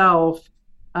myself,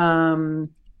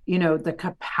 the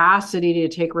capacity to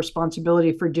take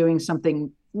responsibility for doing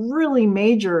something really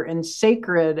major and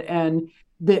sacred, and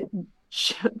that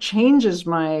changes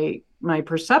my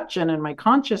perception and my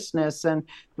consciousness and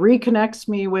reconnects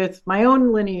me with my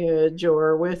own lineage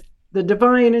or with the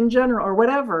divine in general or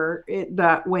whatever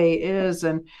that way is.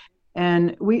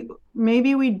 And we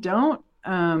maybe we don't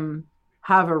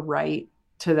have a right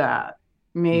to that.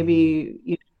 Mm-hmm.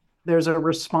 Maybe there's a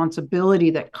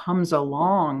responsibility that comes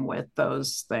along with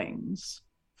those things,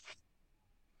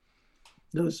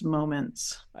 those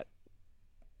moments.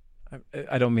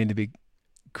 I don't mean to be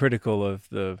critical of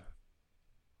the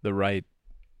right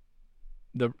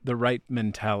the right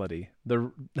mentality,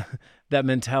 the that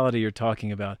mentality you're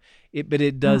talking about. But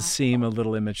it does Mm. seem a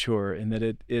little immature in that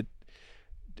it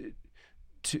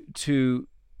to to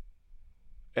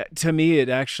to me it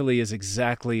actually is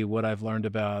exactly what I've learned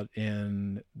about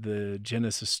in the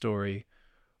Genesis story,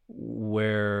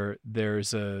 where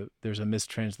there's a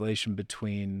mistranslation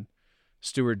between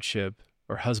stewardship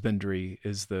or husbandry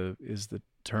is the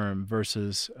term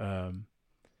versus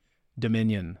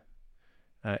dominion,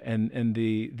 and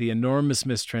the enormous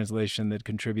mistranslation that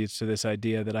contributes to this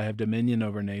idea that I have dominion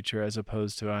over nature as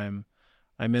opposed to I'm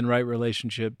in right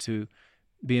relationship to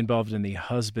be involved in the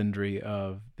husbandry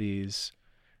of the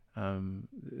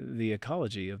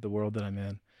ecology of the world that I'm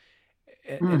in.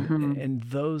 Mm-hmm. And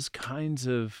those kinds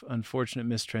of unfortunate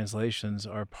mistranslations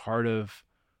are part of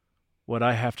what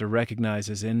I have to recognize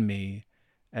is in me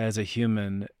as a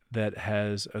human that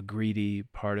has a greedy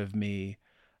part of me,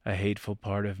 a hateful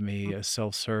part of me, a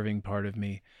self-serving part of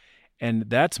me. And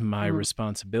that's my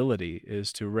responsibility,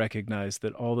 is to recognize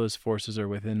that all those forces are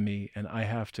within me, and I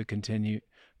have to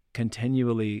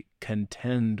continually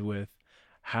contend with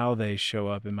how they show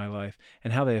up in my life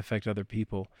and how they affect other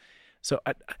people. So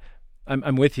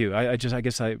I'm with you. I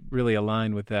guess I really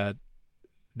align with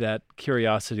that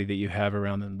curiosity that you have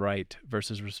around the right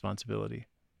versus responsibility.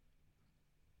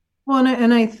 Well,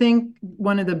 and I think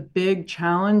one of the big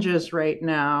challenges right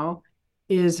now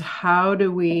is how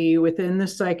do we, within the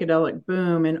psychedelic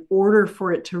boom, in order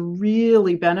for it to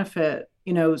really benefit,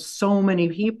 so many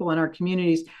people in our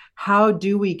communities, how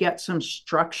do we get some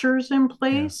structures in Yeah,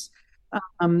 place,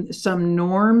 some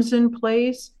norms in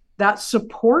place that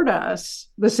support us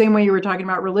the same way you were talking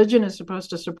about religion is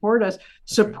supposed to that's right.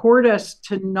 support us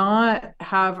to not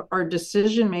have our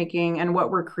decision making and what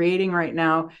we're creating right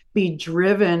now be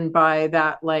driven by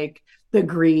that, like the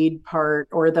greed part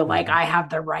or the like Mm-hmm. I have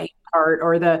the right part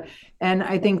or the and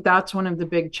I think that's one of the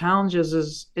big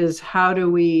challenges is how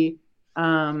do we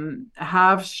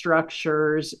have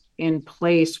structures in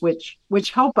place which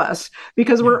help us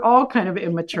because Yeah. we're all kind of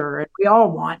immature and we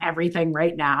all want everything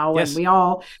right now and Yes. we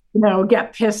all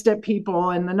get pissed at people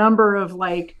and the number of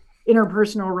like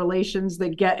interpersonal relations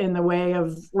that get in the way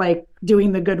of like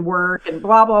doing the good work and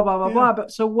blah blah blah blah Yeah. blah.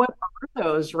 But so what are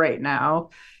those right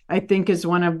now? I think is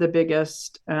one of the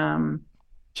biggest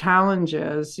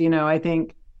challenges. I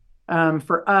think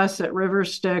for us at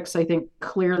RiverStyx, I think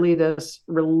clearly this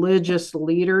religious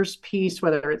leaders piece,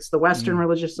 whether it's the Western Mm.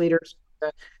 religious leaders,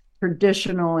 the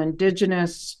traditional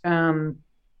Indigenous,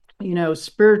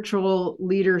 spiritual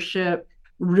leadership,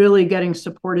 really getting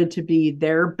supported to be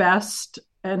their best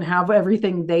and have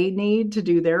everything they need to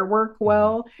do their work Mm-hmm.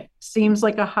 well, seems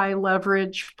like a high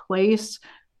leverage place.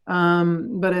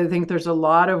 But I think there's a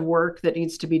lot of work that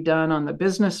needs to be done on the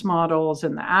business models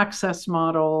and the access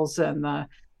models and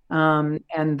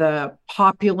the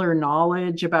popular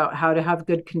knowledge about how to have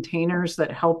good containers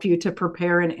that help you to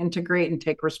prepare and integrate and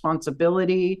take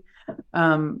responsibility.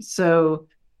 So,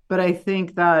 but I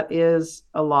think that is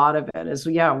a lot of it is,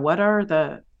 yeah, what are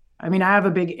the, I mean, I have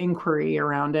a big inquiry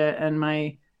around it and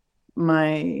my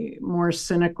more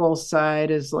cynical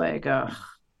side is like,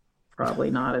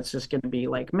 probably not. It's just going to be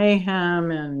like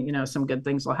mayhem and, some good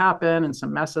things will happen and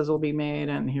some messes will be made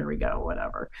and here we go,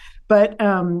 whatever. But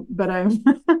I'm,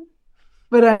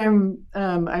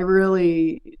 I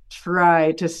really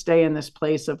try to stay in this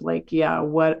place of like, yeah,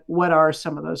 what are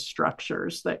some of those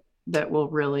structures that will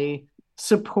really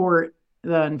support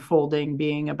the unfolding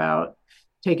being about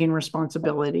taking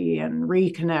responsibility and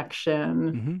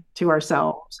reconnection Mm-hmm. to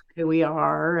ourselves, who we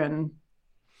are, and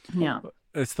yeah.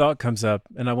 This thought comes up,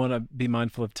 and I want to be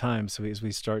mindful of time. So as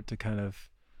we start to kind of,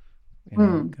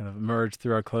 Mm, merge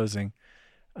through our closing,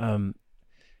 um,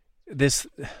 this,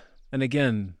 and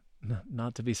again,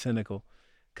 not to be cynical,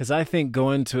 because I think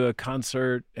going to a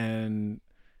concert and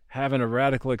having a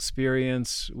radical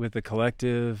experience with the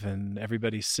collective and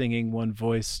everybody singing one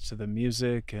voice to the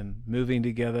music and moving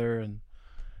together and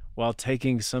while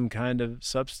taking some kind of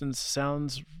substance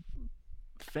sounds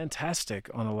fantastic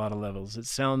on a lot of levels. It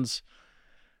sounds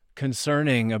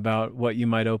concerning about what you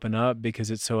might open up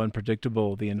because it's so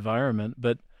unpredictable, the environment,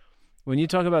 but When you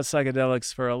talk about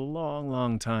psychedelics, for a long,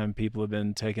 long time, people have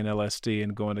been taking LSD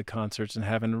and going to concerts and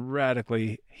having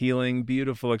radically healing,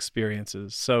 beautiful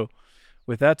experiences. So,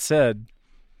 with that said,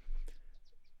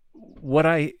 what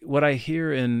I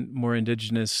hear in more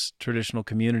indigenous traditional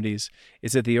communities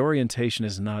is that the orientation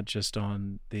is not just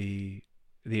on the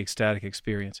ecstatic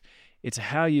experience. It's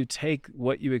how you take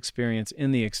what you experience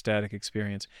in the ecstatic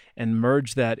experience and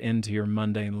merge that into your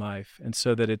mundane life, and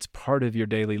so that it's part of your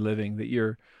daily living, that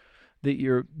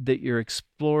you're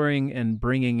exploring and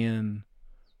bringing in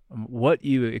what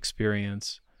you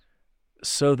experience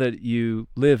so that you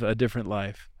live a different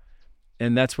life.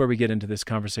 And that's where we get into this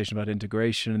conversation about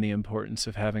integration and the importance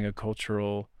of having a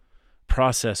cultural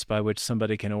process by which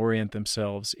somebody can orient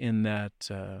themselves in that,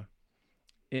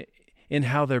 in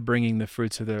how they're bringing the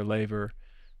fruits of their labor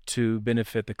to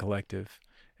benefit the collective.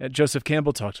 Joseph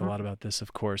Campbell talked a lot about this,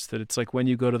 of course, that it's like when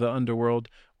you go to the underworld,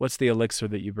 what's the elixir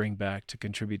that you bring back to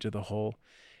contribute to the whole?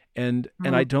 And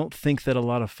I don't think that a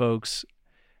lot of folks,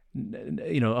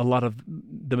 a lot of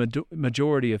the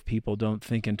majority of people don't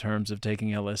think in terms of taking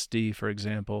LSD, for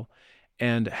example,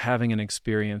 and having an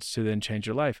experience to then change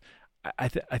your life. I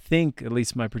think, at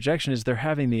least my projection is, they're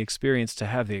having the experience to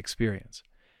have the experience.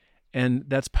 And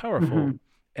that's powerful. Mm-hmm.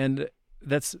 And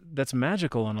that's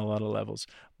magical on a lot of levels,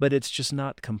 but it's just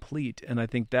not complete. And I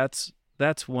think that's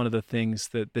one of the things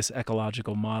that this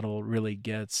ecological model really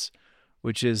gets,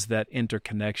 which is that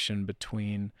interconnection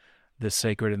between the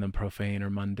sacred and the profane or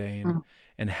mundane, Mm-hmm.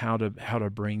 and how to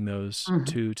bring those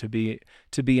Mm-hmm.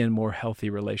 to be in more healthy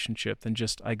relationship than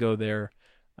just I go there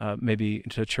maybe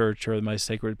to church or my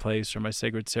sacred place or my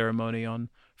sacred ceremony on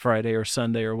Friday or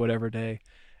Sunday or whatever day,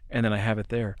 and then I have it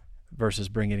there versus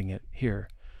bringing it here.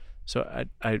 So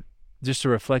I just to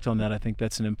reflect on that, I think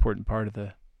that's an important part of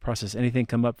the process. Anything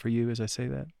come up for you as I say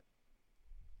that?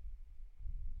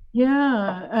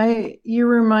 Yeah, you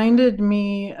reminded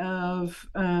me of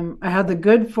I had the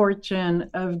good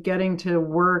fortune of getting to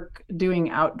work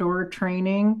doing outdoor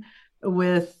training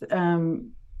with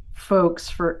folks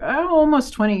for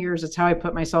almost 20 years. It's how I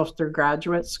put myself through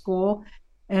graduate school.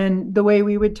 And the way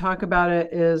we would talk about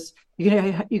it is you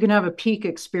can have a peak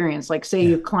experience, like say Yeah.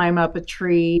 you climb up a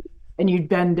tree and you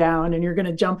bend down and you're going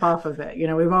to jump off of it.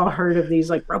 We've all heard of these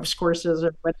like ropes courses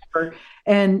or whatever.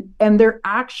 And there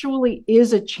actually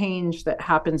is a change that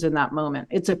happens in that moment.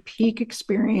 It's a peak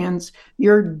experience.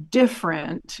 You're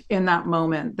different in that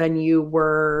moment than you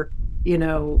were,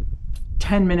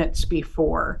 10 minutes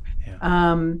before.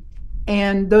 Yeah.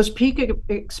 And those peak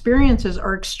experiences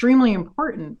are extremely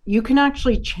important. You can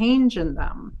actually change in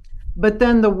them, but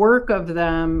then the work of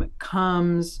them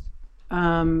comes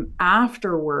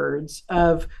afterwards,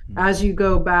 of as you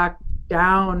go back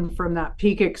down from that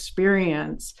peak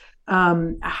experience,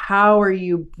 how are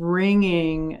you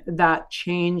bringing that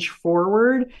change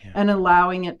forward and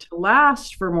allowing it to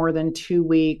last for more than 2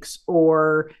 weeks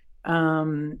or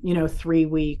 3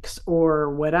 weeks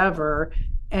or whatever.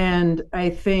 And I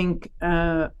think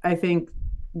that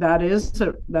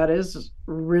is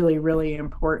really, really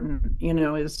important,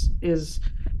 is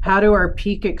how do our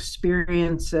peak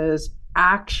experiences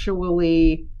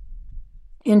actually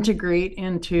integrate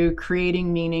into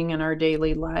creating meaning in our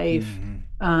daily life,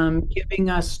 giving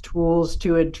us tools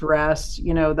to address,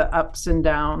 the ups and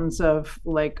downs of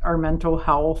like our mental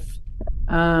health.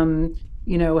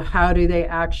 How do they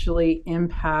actually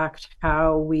impact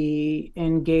how we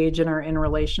engage in our in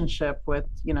relationship with,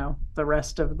 the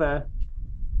rest of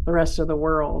the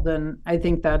world. And I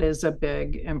think that is a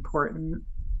big, important,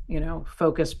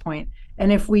 focus point.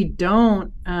 And if we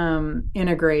don't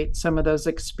integrate some of those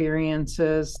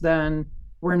experiences, then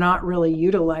we're not really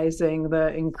utilizing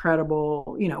the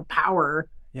incredible, power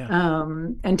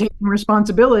and taking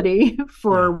responsibility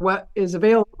for what is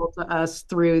available to us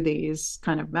through these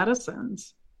kind of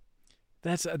medicines.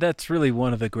 That's really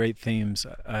one of the great themes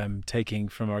I'm taking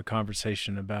from our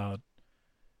conversation about,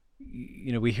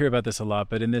 we hear about this a lot,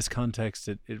 but in this context,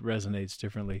 it resonates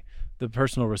differently. The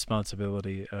personal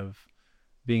responsibility of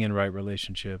being in right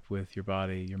relationship with your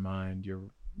body, your mind, your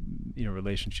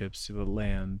relationships to the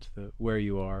land, where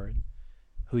you are,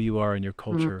 who you are in your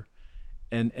culture,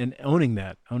 and owning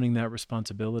that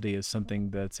responsibility is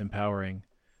something that's empowering.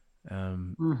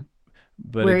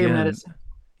 But Wear again, your medicine.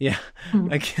 Yeah,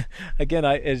 again,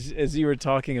 as you were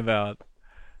talking about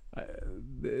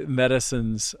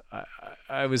medicines,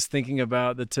 I was thinking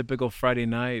about the typical Friday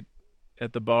night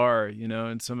at the bar,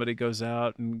 and somebody goes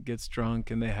out and gets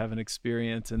drunk and they have an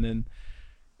experience, and then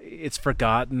it's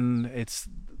forgotten. It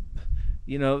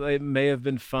may have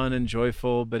been fun and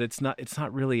joyful, but it's not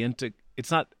really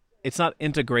it's not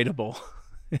integratable.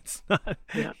 It's not,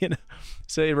 Yeah. you know.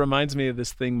 So it reminds me of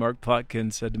this thing Mark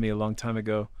Plotkin said to me a long time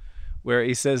ago, where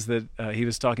he says that he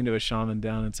was talking to a shaman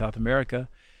down in South America,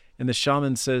 and the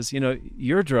shaman says,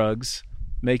 your drugs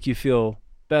make you feel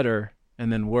better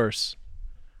and then worse.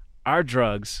 Our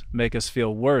drugs make us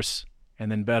feel worse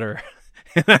and then better.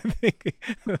 And I think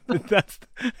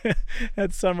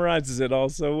that summarizes it all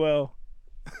so well.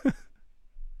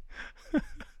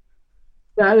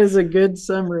 That is a good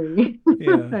summary.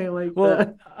 Yeah. I like Well,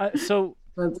 that.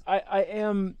 I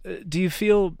am. Do you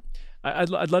feel? I'd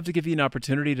love to give you an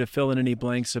opportunity to fill in any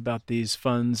blanks about these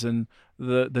funds and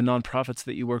the nonprofits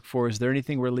that you work for. Is there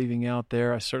anything we're leaving out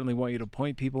there? I certainly want you to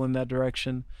point people in that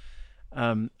direction.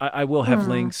 I will have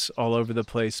links all over the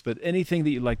place, but anything that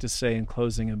you'd like to say in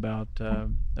closing about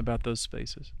those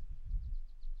spaces.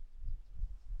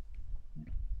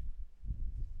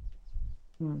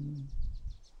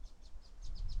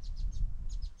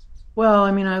 Well,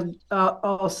 I mean,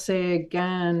 I'll say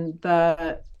again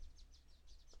that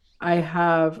I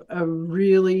have a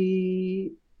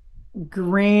really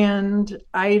grand,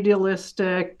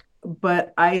 idealistic,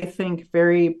 but I think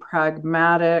very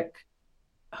pragmatic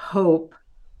hope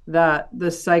that the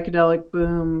psychedelic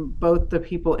boom, both the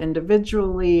people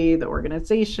individually, the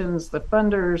organizations, the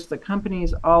funders, the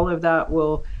companies, all of that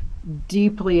will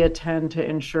deeply attend to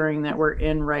ensuring that we're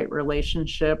in right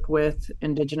relationship with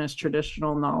Indigenous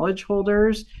traditional knowledge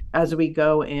holders as we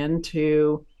go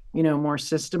into more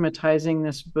systematizing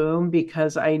this boom,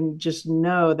 because I just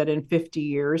know that in 50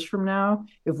 years from now,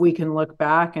 if we can look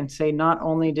back and say, not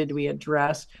only did we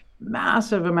address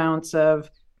massive amounts of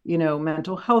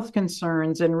mental health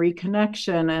concerns and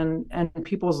reconnection, and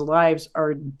people's lives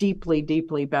are deeply,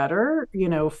 deeply better,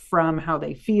 from how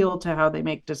they feel to how they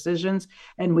make decisions.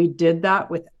 And we did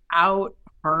that without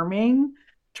harming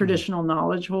traditional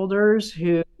knowledge holders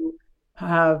who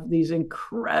have these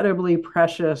incredibly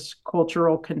precious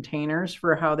cultural containers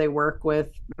for how they work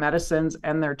with medicines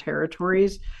and their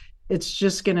territories. It's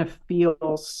just going to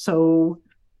feel so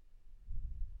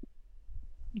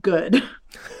good.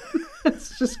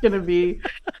 It's just going to be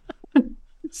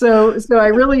so I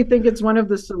really think it's one of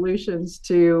the solutions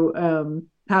to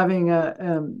having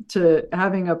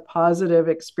a positive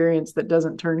experience that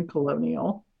doesn't turn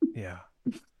colonial. Yeah,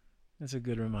 that's a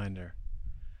good reminder.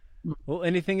 Well,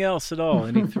 anything else at all?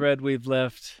 Any thread we've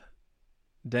left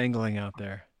dangling out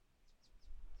there?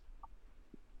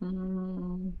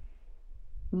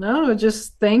 No,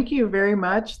 just thank you very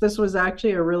much. This was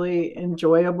actually a really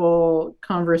enjoyable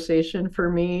conversation for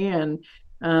me, and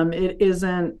it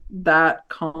isn't that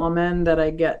common that I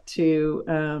get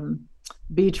to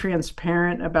be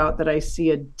transparent about that. I see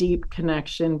a deep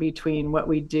connection between what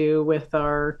we do with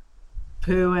our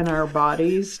poo and our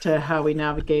bodies to how we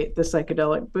navigate the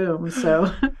psychedelic boom.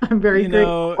 So I'm very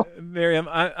grateful. Miriam,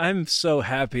 I'm so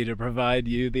happy to provide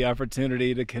you the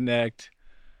opportunity to connect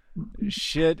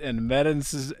shit and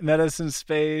medicine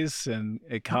space and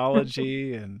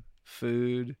ecology and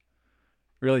food.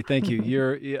 Really, thank you.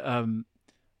 You're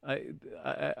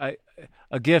I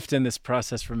a gift in this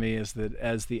process for me is that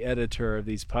as the editor of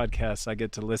these podcasts, I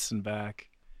get to listen back,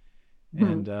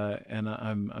 and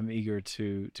I'm eager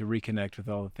to reconnect with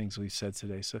all the things we've said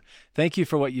today. So thank you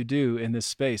for what you do in this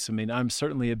space. I mean, I'm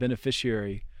certainly a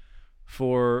beneficiary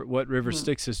for what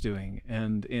RiverStyx is doing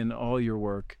and in all your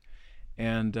work.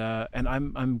 And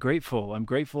I'm grateful. I'm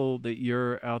grateful that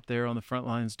you're out there on the front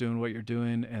lines doing what you're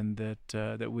doing, and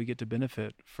that we get to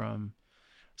benefit from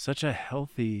such a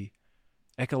healthy,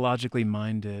 ecologically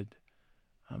minded,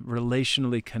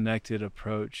 relationally connected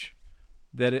approach.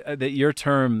 That your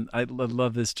term, I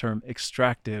love this term,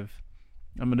 extractive.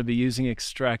 I'm going to be using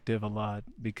extractive a lot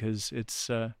because it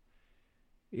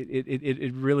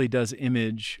really does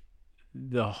image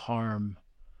the harm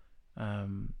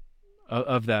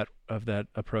of that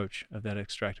approach, of that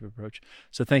extractive approach.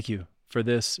 So thank you for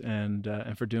this and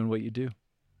for doing what you do.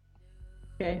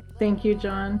 Okay, thank you,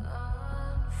 John.